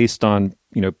determined based on,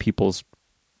 you know, people's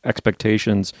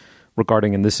expectations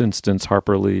regarding, in this instance,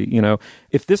 Harper Lee. You know,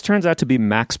 if this turns out to be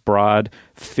Max Brod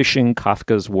fishing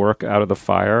Kafka's work out of the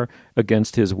fire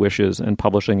against his wishes and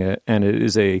publishing it, and it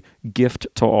is a gift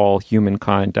to all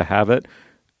humankind to have it,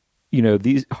 you know,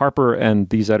 these Harper and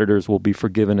these editors will be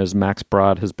forgiven as Max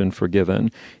Brod has been forgiven.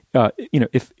 You know,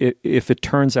 if it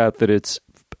turns out that it's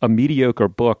a mediocre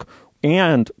book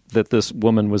and that this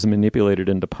woman was manipulated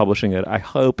into publishing it, I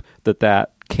hope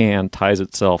that can ties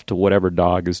itself to whatever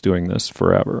dog is doing this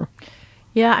forever.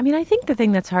 Yeah, I mean, I think the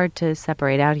thing that's hard to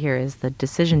separate out here is the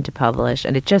decision to publish,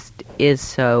 and it just feels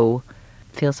so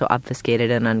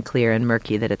obfuscated and unclear and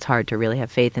murky that it's hard to really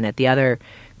have faith in it. The other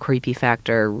creepy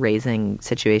factor raising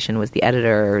situation was the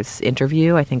editor's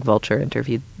interview. I think Vulture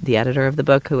interviewed the editor of the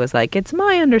book, who was like, it's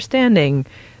my understanding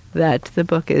that the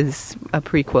book is a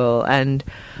prequel. And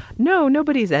No,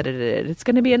 nobody's edited it. It's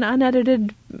going to be an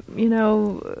unedited,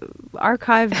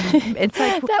 archive. It's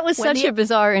like that was such a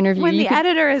bizarre interview. When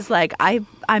editor is like,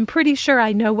 I'm pretty sure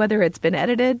I know whether it's been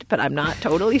edited, but I'm not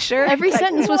totally sure. Every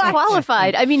sentence was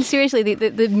qualified. I mean, seriously,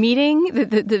 the meeting,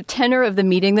 the tenor of the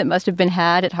meeting that must have been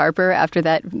had at Harper after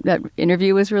that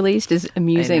interview was released is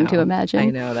amusing to imagine. I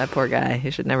know, that poor guy.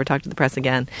 He should never talk to the press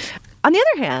again. On the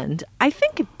other hand, I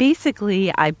think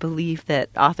basically I believe that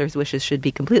authors' wishes should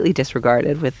be completely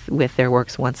disregarded with their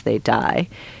works once they die.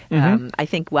 Mm-hmm. I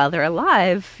think while they're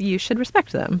alive, you should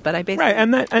respect them. But I basically... Right,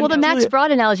 and the Max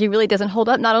Brod analogy really doesn't hold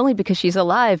up, not only because she's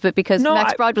alive, but because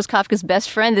Max Brod was Kafka's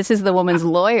best friend. This is the woman's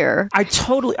lawyer. I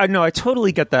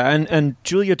totally get that. And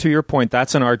Julia, to your point,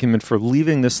 that's an argument for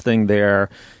leaving this thing there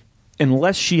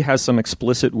unless she has some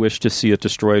explicit wish to see it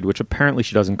destroyed, which apparently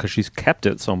she doesn't because she's kept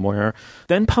it somewhere.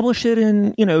 Then publish it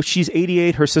in, she's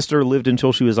 88. Her sister lived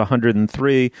until she was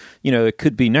 103. It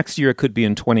could be next year. It could be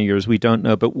in 20 years. We don't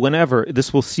know. But whenever,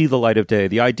 this will see the light of day.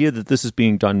 The idea that this is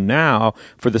being done now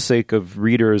for the sake of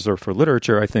readers or for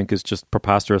literature, I think, is just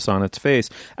preposterous on its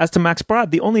face. As to Max Brod,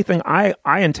 the only thing I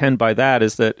intend by that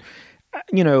is that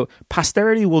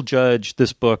posterity will judge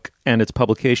this book and its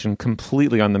publication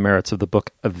completely on the merits of the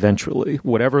book eventually.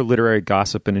 Whatever literary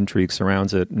gossip and intrigue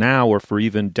surrounds it now or for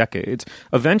even decades,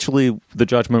 eventually the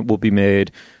judgment will be made.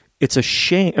 It's a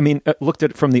shame. I mean, looked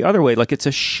at it from the other way, like it's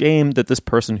a shame that this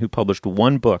person who published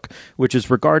one book, which is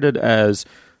regarded as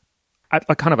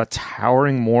a kind of a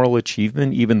towering moral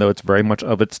achievement, even though it's very much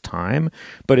of its time,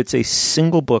 but it's a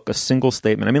single book, a single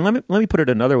statement. I mean, let me put it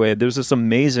another way. There's this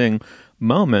amazing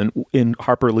moment in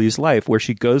Harper Lee's life where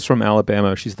she goes from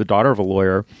Alabama. She's the daughter of a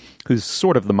lawyer who's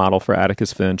sort of the model for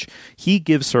Atticus Finch. He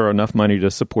gives her enough money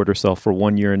to support herself for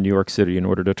 1 year in New York City in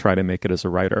order to try to make it as a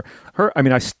writer.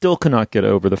 I still cannot get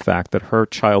over the fact that her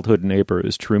childhood neighbor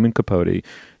is Truman Capote.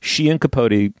 She and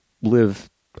Capote live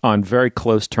on very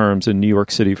close terms in New York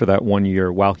City for that 1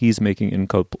 year while he's making In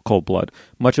Cold Blood.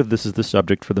 Much of this is the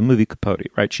subject for the movie Capote,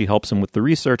 right? She helps him with the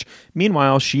research.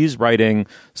 Meanwhile, she's writing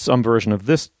some version of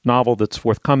this novel that's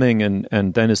forthcoming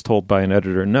and then is told by an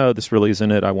editor, no, this really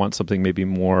isn't it. I want something maybe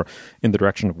more in the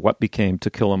direction of what became To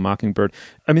Kill a Mockingbird.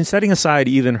 I mean, setting aside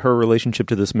even her relationship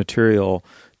to this material,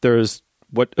 there's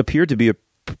what appeared to be a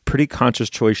pretty conscious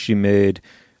choice she made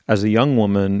as a young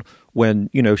woman when,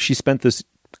 she spent this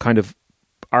kind of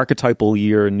archetypal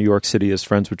year in New York City as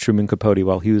friends with Truman Capote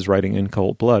while he was writing In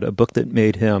Cold Blood, a book that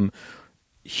made him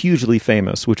hugely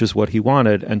famous, which is what he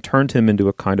wanted, and turned him into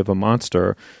a kind of a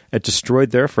monster. It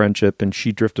destroyed their friendship, and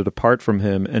she drifted apart from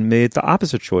him and made the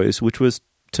opposite choice, which was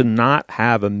to not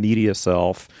have a media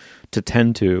self to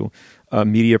tend to, a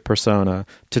media persona,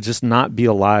 to just not be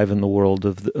alive in the world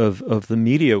of the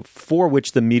media, for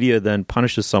which the media then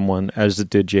punishes someone, as it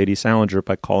did J.D. Salinger,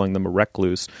 by calling them a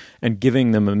recluse and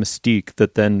giving them a mystique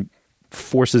that then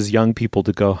forces young people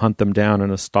to go hunt them down in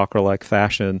a stalker-like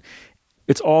fashion.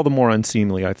 It's all the more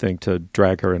unseemly, I think, to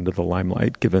drag her into the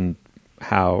limelight, given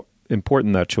how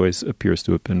important that choice appears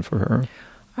to have been for her.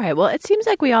 All right. Well, it seems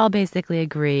like we all basically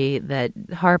agree that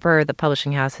Harper, the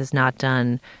publishing house, has not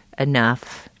done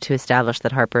enough to establish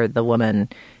that Harper, the woman,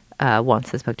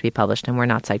 wants this book to be published, and we're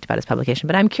not psyched about its publication.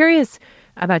 But I'm curious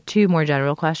about two more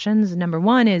general questions. Number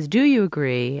one is, do you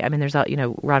agree? I mean, there's,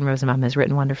 Ron Rosenbaum has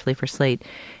written wonderfully for Slate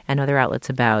and other outlets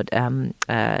about a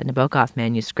Nabokov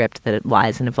manuscript that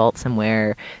lies in a vault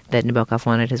somewhere that Nabokov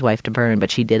wanted his wife to burn, but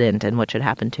she didn't, and what should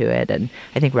happen to it. And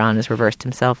I think Ron has reversed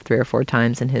himself 3 or 4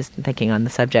 times in his thinking on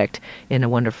the subject in a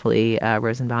wonderfully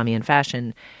Rosenbaumian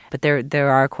fashion. But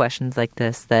there are questions like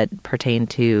this that pertain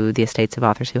to the estates of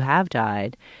authors who have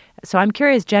died. So I'm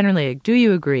curious, generally, do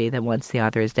you agree that once the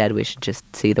author is dead, we should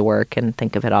just see the work and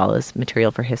think of it all as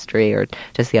material for history, or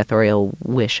does the authorial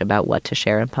wish about what to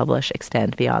share and publish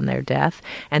extend beyond their death?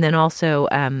 And then also,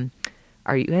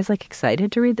 are you guys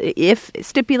excited to read? If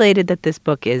stipulated that this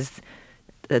book is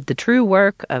the true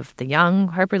work of the young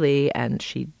Harper Lee, and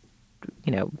she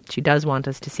does want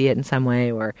us to see it in some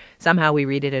way, or somehow we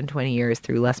read it in 20 years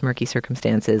through less murky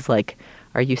circumstances,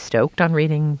 are you stoked on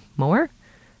reading more?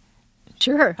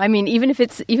 Sure. I mean, even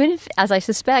if, as I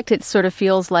suspect, it sort of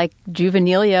feels like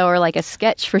juvenilia or like a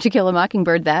sketch for To Kill a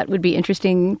Mockingbird, that would be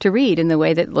interesting to read in the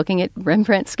way that looking at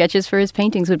Rembrandt's sketches for his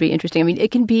paintings would be interesting. I mean,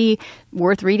 it can be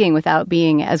worth reading without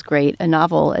being as great a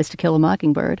novel as To Kill a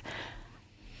Mockingbird.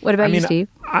 What about you, Steve?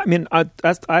 I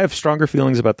have stronger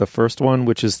feelings about the first one,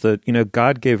 which is that,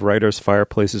 God gave writers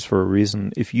fireplaces for a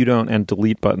reason. If you don't, and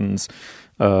delete buttons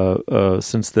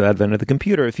since the advent of the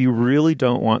computer, if you really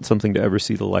don't want something to ever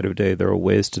see the light of day, there are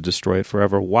ways to destroy it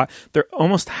forever. Why? There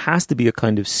almost has to be a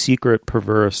kind of secret,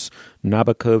 perverse,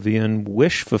 Nabokovian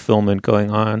wish fulfillment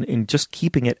going on in just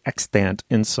keeping it extant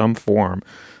in some form.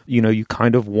 You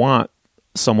kind of want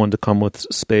someone to come with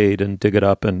a spade and dig it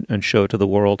up and show it to the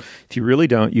world. If you really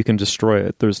don't, you can destroy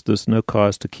it. There's no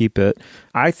cause to keep it.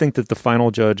 I think that the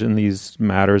final judge in these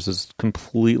matters is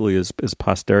completely is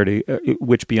posterity,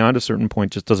 which beyond a certain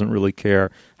point just doesn't really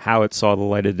care how it saw the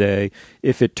light of day.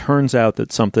 If it turns out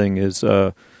that something is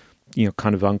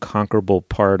kind of unconquerable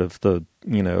part of the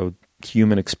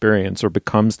human experience or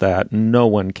becomes that, no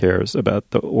one cares about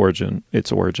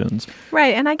its origins.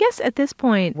 Right. And I guess at this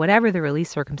point, whatever the release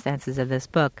circumstances of this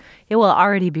book, it will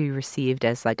already be received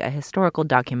as like a historical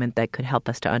document that could help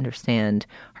us to understand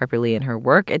Harper Lee and her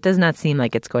work. It does not seem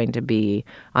like it's going to be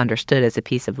understood as a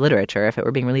piece of literature. If it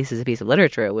were being released as a piece of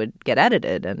literature, it would get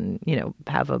edited and,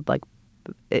 have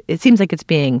it seems like it's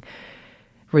being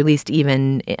released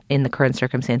even in the current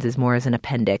circumstances more as an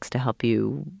appendix to help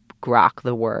you grok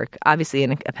the work. Obviously,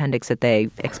 an appendix that they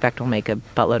expect will make a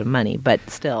buttload of money, but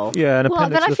still. Yeah, an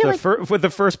appendix with the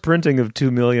first printing of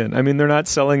 2 million. I mean, they're not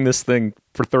selling this thing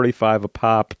for $35 a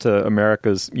pop to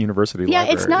America's university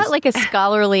libraries. It's not like a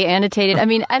scholarly annotated. I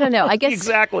mean, I don't know. I guess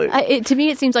exactly. To me,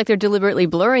 it seems like they're deliberately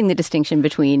blurring the distinction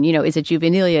between, is it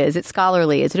juvenilia? Is it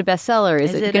scholarly? Is it a bestseller?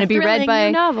 Is it going to be read by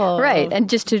new novel? Right, and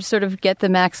just to sort of get the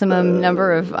maximum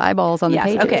number of eyeballs on the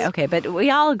pages. Okay, but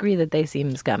we all agree that they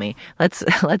seem scummy. Let's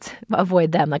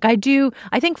avoid them. Like I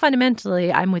think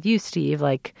fundamentally, I'm with you, Steve.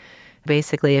 Like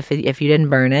basically, if you didn't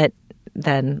burn it,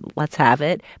 then let's have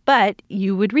it. But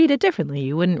you would read it differently.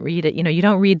 You wouldn't read it, you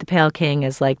don't read The Pale King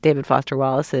as like David Foster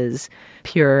Wallace's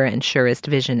pure and surest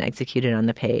vision executed on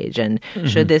the page. And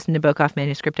should this Nabokov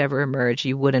manuscript ever emerge,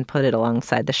 you wouldn't put it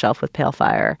alongside the shelf with Pale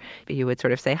Fire. But you would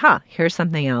sort of say, here's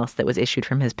something else that was issued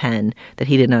from his pen that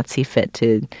he did not see fit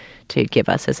to give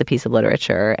us as a piece of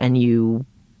literature. And you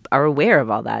are aware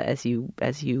of all that as you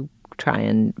try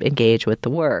and engage with the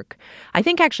work. I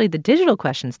think actually the digital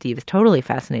question, Steve, is totally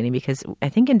fascinating because I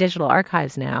think in digital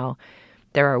archives now,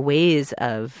 there are ways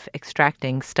of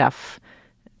extracting stuff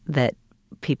that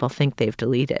people think they've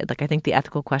deleted. Like I think the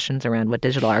ethical questions around what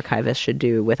digital archivists should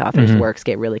do with authors' works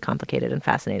get really complicated and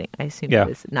fascinating. I assume that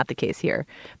is not the case here.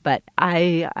 But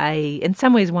I in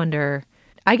some ways wonder,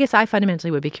 I guess I fundamentally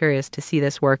would be curious to see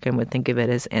this work and would think of it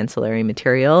as ancillary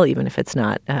material, even if it's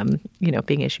not,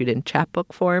 being issued in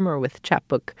chapbook form or with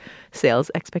chapbook sales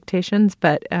expectations.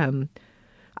 But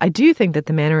I do think that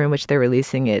the manner in which they're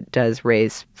releasing it does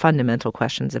raise fundamental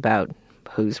questions about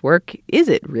whose work is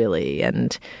it really,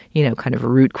 and kind of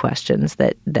root questions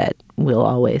that will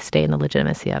always stay in the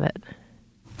legitimacy of it.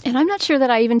 And I'm not sure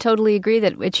that I even totally agree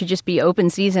that it should just be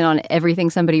open season on everything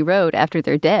somebody wrote after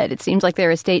they're dead. It seems like their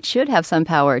estate should have some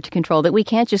power to control that. We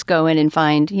can't just go in and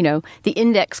find, the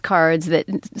index cards that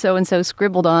so-and-so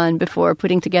scribbled on before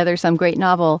putting together some great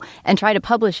novel and try to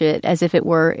publish it as if it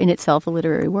were in itself a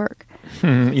literary work.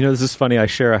 This is funny. I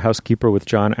share a housekeeper with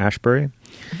John Ashbery.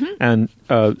 And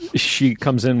she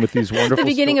comes in with these wonderful... the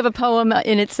beginning of a poem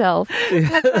in itself.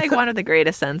 That's like one of the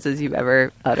greatest sentences you've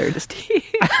ever uttered, Steve.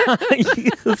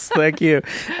 Yes, thank you.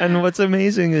 And what's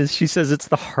amazing is she says it's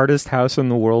the hardest house in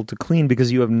the world to clean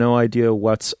because you have no idea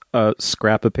what's a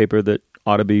scrap of paper that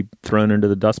ought to be thrown into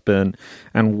the dustbin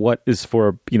and what is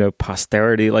for,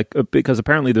 posterity. Because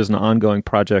apparently there's an ongoing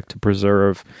project to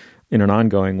preserve in an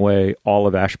ongoing way all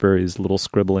of Ashbery's little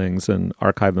scribblings and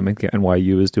archive them.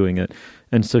 NYU is doing it.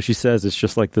 And so she says it's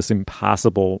just like this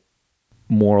impossible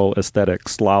moral aesthetic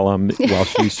slalom while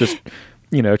she's just,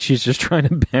 she's just trying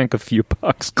to bank a few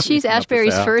bucks. She's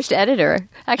Ashbery's first editor.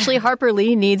 Actually, Harper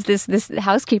Lee needs this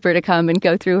housekeeper to come and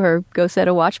go set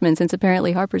a Watchmen, since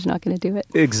apparently Harper's not going to do it.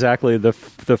 Exactly. The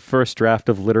first draft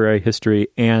of literary history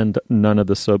and none of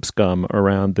the soap scum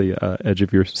around the edge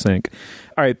of your sink.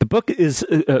 All right. The book is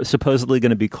supposedly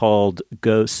going to be called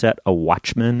Go Set a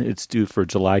Watchman. It's due for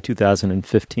July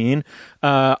 2015.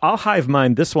 I'll hive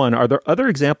mind this one. Are there other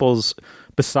examples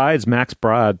besides Max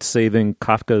Brod saving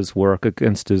Kafka's work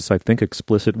against his, I think,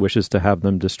 explicit wishes to have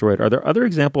them destroyed? Are there other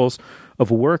examples of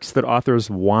works that authors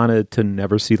wanted to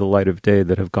never see the light of day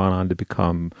that have gone on to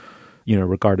become,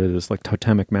 regarded as like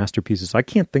totemic masterpieces? I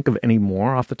can't think of any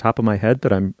more off the top of my head,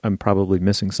 but I'm probably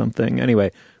missing something.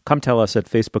 Anyway, come tell us at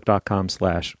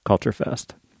facebook.com/culturefest.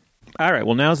 All right.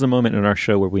 Well, now's the moment in our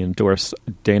show where we endorse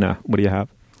Dana. What do you have?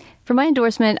 For my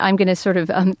endorsement, I'm going to sort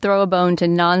of throw a bone to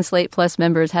non-Slate Plus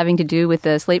members having to do with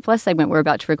the Slate Plus segment we're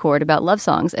about to record about love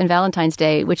songs and Valentine's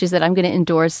Day, which is that I'm going to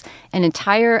endorse an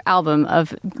entire album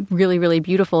of really, really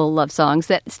beautiful love songs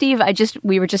that, Steve,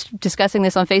 we were just discussing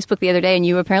this on Facebook the other day, and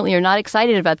you apparently are not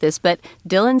excited about this, but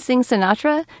Dylan sings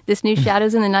Sinatra, this new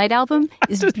Shadows in the Night album,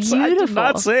 is beautiful. I did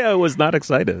not say I was not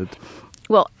excited.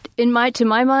 Well, to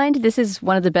my mind, this is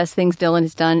one of the best things Dylan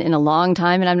has done in a long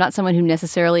time, and I'm not someone who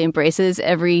necessarily embraces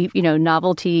every,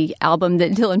 novelty album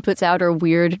that Dylan puts out or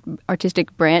weird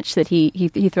artistic branch that he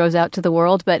throws out to the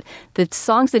world. But the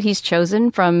songs that he's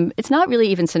chosen from, it's not really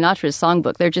even Sinatra's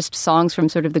songbook. They're just songs from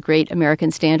sort of the great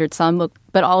American standard songbook,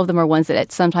 but all of them are ones that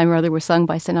at some time or other were sung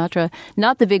by Sinatra.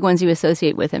 Not the big ones you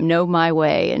associate with him, No My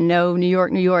Way and No New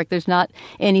York, New York. There's not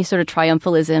any sort of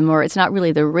triumphalism, or it's not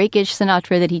really the rakish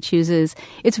Sinatra that he chooses.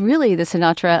 It's really the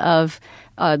Sinatra of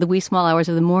The Wee Small Hours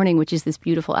of the Morning, which is this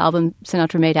beautiful album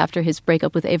Sinatra made after his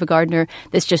breakup with Ava Gardner.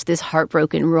 That's just this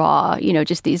heartbroken, raw,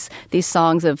 just these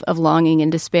songs of longing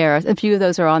and despair. A few of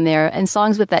those are on there, and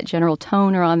songs with that general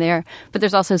tone are on there. But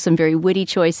there's also some very witty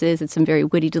choices and some very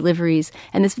witty deliveries,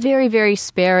 and this very, very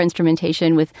spare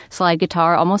instrumentation with slide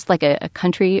guitar, almost like a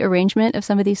country arrangement of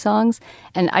some of these songs.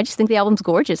 And I just think the album's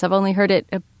gorgeous. I've only heard it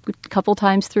a couple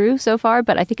times through so far,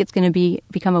 but I think it's going to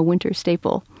become a winter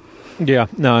staple. Yeah,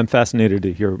 no, I'm fascinated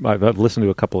to hear. I've listened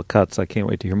to a couple of cuts. I can't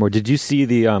wait to hear more. Did you see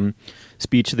the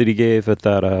speech that he gave at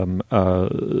that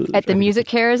at the Music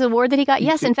Cares Award that he got?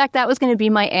 Yes, in fact, that was going to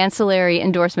be my ancillary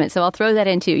endorsement, so I'll throw that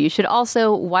in too. You should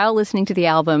also, while listening to the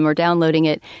album or downloading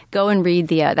it, go and read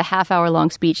the half-hour-long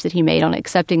speech that he made on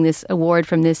accepting this award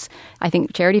from this, I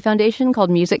think, charity foundation called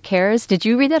Music Cares. Did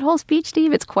you read that whole speech,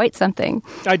 Steve? It's quite something.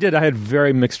 I did. I had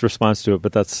very mixed response to it,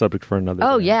 but that's a subject for another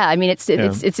day. Yeah. I mean, it's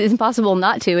impossible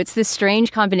not to. It's this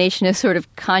strange combination of sort of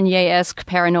Kanye-esque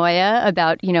paranoia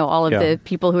about, all of the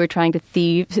people who are trying to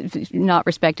not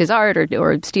respect his art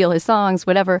or steal his songs,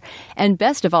 whatever. And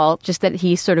best of all, just that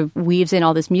he sort of weaves in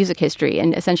all this music history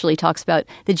and essentially talks about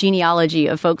the genealogy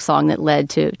of folk song that led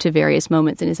to various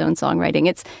moments in his own songwriting.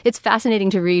 It's fascinating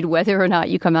to read whether or not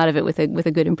you come out of it with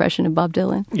a good impression of Bob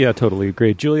Dylan. Yeah, totally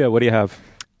agree. Julia, what do you have?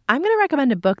 I'm going to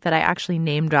recommend a book that I actually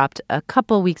name-dropped a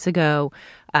couple weeks ago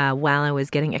while I was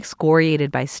getting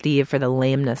excoriated by Steve for the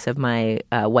lameness of my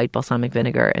white balsamic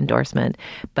vinegar endorsement.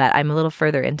 But I'm a little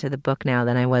further into the book now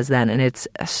than I was then, and it's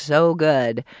so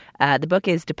good. The book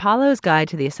is DiPaolo's Guide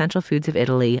to the Essential Foods of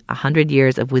Italy, 100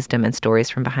 Years of Wisdom and Stories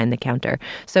from Behind the Counter.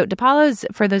 So DiPaolo's,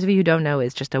 for those of you who don't know,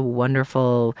 is just a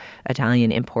wonderful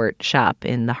Italian import shop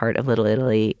in the heart of Little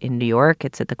Italy in New York.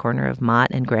 It's at the corner of Mott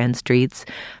and Grand Streets.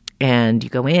 And you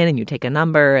go in and you take a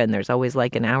number, and there's always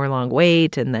like an hour-long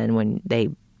wait. And then when they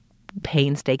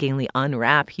painstakingly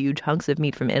unwrap huge hunks of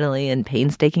meat from Italy and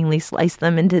painstakingly slice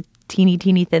them into teeny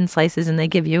thin slices, and they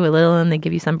give you a little, and they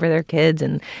give you some for their kids,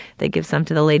 and they give some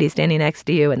to the lady standing next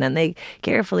to you, and then they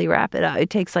carefully wrap it up.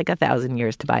 It takes like 1,000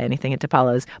 years to buy anything at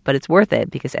DiPaolo's, but it's worth it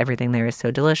because everything there is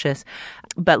so delicious.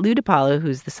 But Lou DiPaolo,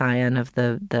 who's the scion of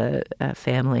the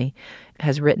family,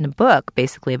 has written a book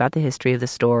basically about the history of the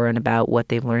store and about what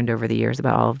they've learned over the years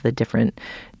about all of the different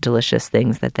delicious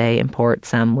things that they import,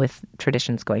 some with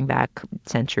traditions going back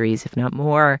centuries, if not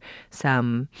more,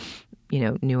 some,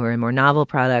 newer and more novel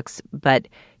products. But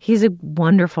he's a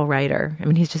wonderful writer. I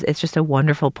mean, it's just a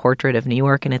wonderful portrait of New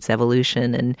York and its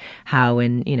evolution, and how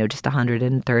in, just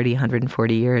 130,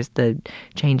 140 years, the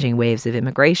changing waves of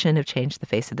immigration have changed the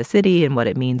face of the city and what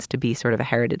it means to be sort of a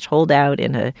heritage holdout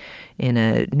in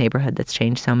a neighborhood that's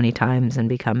changed so many times and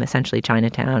become essentially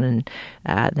Chinatown, and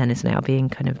then is now being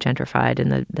kind of gentrified,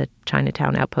 and the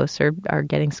Chinatown outposts are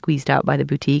getting squeezed out by the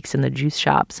boutiques and the juice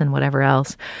shops and whatever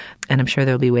else. And I'm sure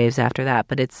there'll be waves after that,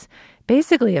 but it's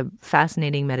basically a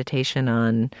fascinating meditation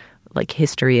on like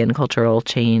history and cultural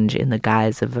change in the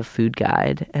guise of a food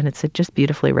guide. And it's a just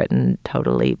beautifully written,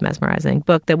 totally mesmerizing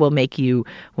book that will make you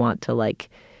want to like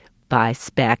buy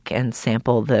Speck and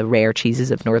sample the rare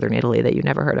cheeses of northern Italy that you've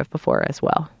never heard of before as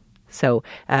well. So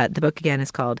the book again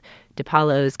is called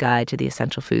DiPaolo's Guide to the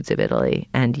Essential Foods of Italy,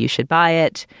 and you should buy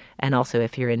it. And also,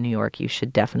 if you're in New York, you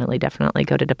should definitely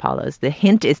go to DiPaolo's. The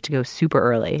hint is to go super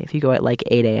early. If you go at like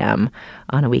 8 a.m.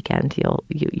 on a weekend,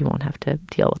 you won't have to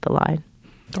deal with the line.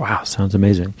 Wow, sounds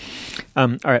amazing.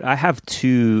 All right, I have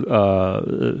two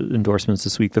endorsements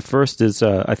this week. The first is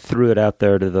I threw it out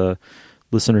there to the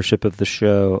listenership of the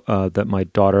show that my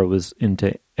daughter was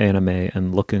into anime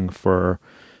and looking for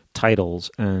titles,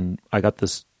 and I got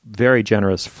this very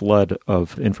generous flood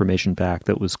of information back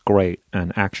that was great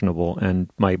and actionable, and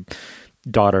my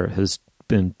daughter has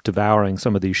been devouring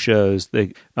some of these shows.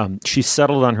 She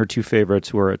settled on her two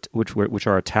favorites, which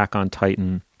are Attack on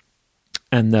Titan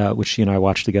and which she and I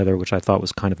watched together, which I thought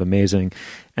was kind of amazing.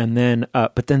 And then,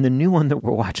 but then the new one that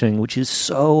we're watching, which is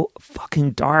so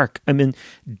fucking dark. I mean,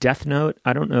 Death Note.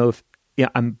 I don't know if. Yeah,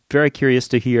 I'm very curious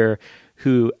to hear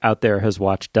who out there has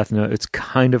watched Death Note. It's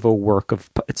kind of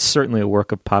it's certainly a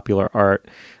work of popular art,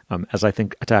 as I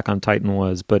think Attack on Titan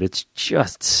was, but it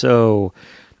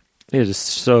is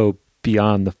so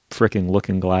beyond the fricking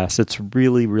looking glass. It's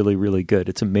really, really, really good.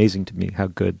 It's amazing to me how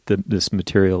good this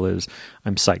material is.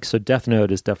 I'm psyched. So Death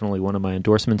Note is definitely one of my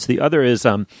endorsements. The other is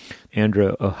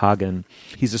Andrew O'Hagan.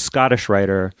 He's a Scottish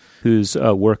writer whose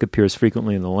work appears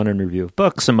frequently in the London Review of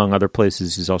Books, among other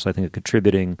places. He's also, I think, a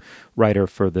contributing writer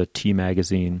for the T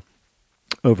magazine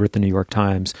over at the New York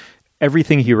Times.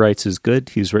 Everything he writes is good.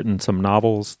 He's written some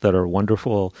novels that are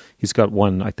wonderful. He's got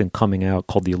one, I think, coming out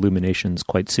called The Illuminations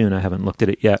quite soon. I haven't looked at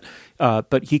it yet.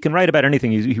 But he can write about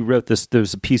anything. He wrote this. There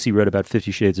was a piece he wrote about 50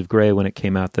 Shades of Grey when it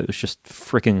came out that was just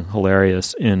freaking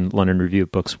hilarious in London Review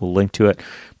of Books. We'll link to it.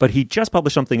 But he just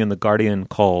published something in The Guardian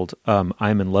called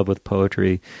I'm in Love with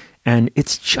Poetry. And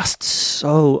it's just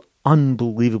so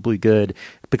unbelievably good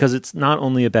because it's not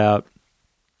only about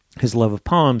his love of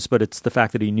poems, but it's the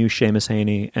fact that he knew Seamus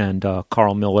Heaney and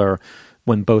Carl Miller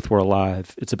when both were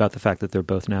alive. It's about the fact that they're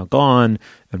both now gone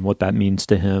and what that means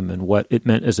to him and what it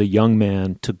meant as a young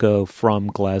man to go from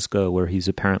Glasgow, where he's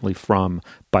apparently from,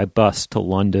 by bus to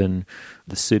London,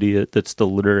 the city that's the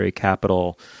literary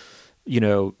capital,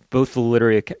 both the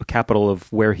literary capital of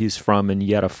where he's from and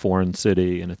yet a foreign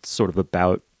city. And it's sort of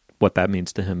about what that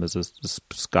means to him as a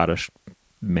Scottish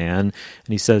man. And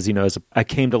he says, I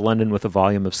came to London with a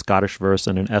volume of Scottish verse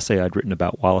and an essay I'd written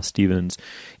about Wallace Stevens.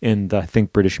 In the, I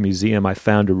think, British Museum, I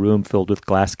found a room filled with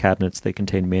glass cabinets. They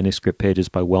contained manuscript pages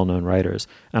by well-known writers,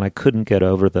 and I couldn't get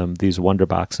over them, these wonder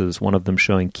boxes, one of them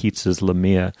showing Keats's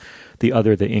Lamia, the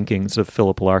other the inkings of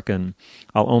Philip Larkin.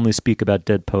 I'll only speak about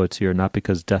dead poets here, not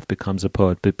because death becomes a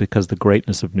poet, but because the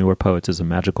greatness of newer poets is a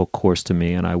magical course to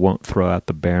me, and I won't throw out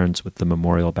the bairns with the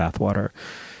memorial bathwater.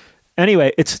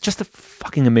 Anyway, it's just a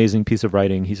fucking amazing piece of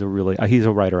writing. He's a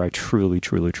writer I truly,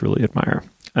 truly, truly admire.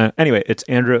 Anyway, it's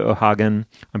Andrew O'Hagan.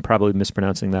 I'm probably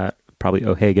mispronouncing that, probably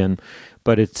O'Hagan,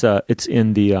 but it's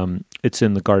in the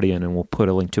Guardian, and we'll put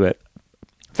a link to it.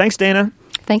 Thanks, Dana.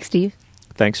 Thanks, Steve.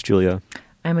 Thanks, Julia.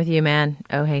 I'm with you, man.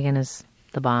 O'Hagan is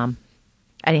the bomb.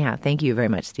 Anyhow, thank you very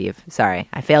much, Steve. Sorry,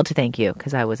 I failed to thank you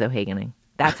because I was O'Haganing.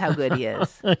 That's how good he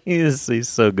is. He's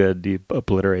so good. He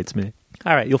obliterates me.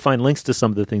 All right, you'll find links to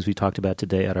some of the things we talked about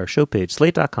today at our show page,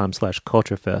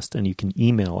 slate.com/culturefest, and you can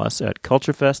email us at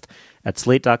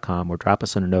culturefest@slate.com or drop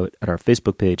us a note at our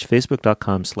Facebook page,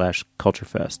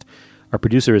 facebook.com/culturefest. Our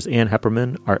producer is Ann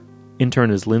Hepperman. Our intern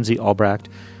is Lindsay Albrecht.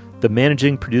 The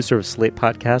managing producer of Slate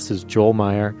Podcasts is Joel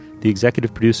Meyer. The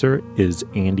executive producer is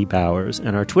Andy Bowers.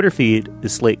 And our Twitter feed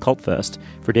is Slate Cult Fest.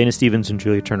 For Dana Stevens and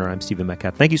Julia Turner, I'm Stephen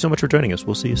Metcalf. Thank you so much for joining us.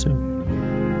 We'll see you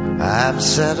soon. I'm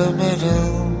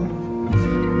sentimental,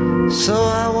 so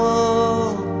I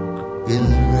walk in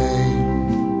the rain.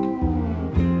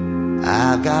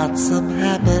 I've got some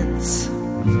habits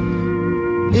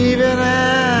even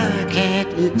I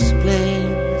can't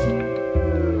explain.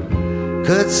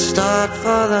 Could start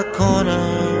for the corner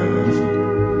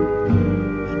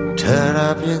and turn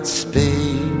up in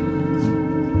Spain.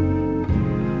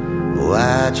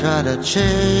 Why try to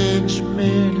change me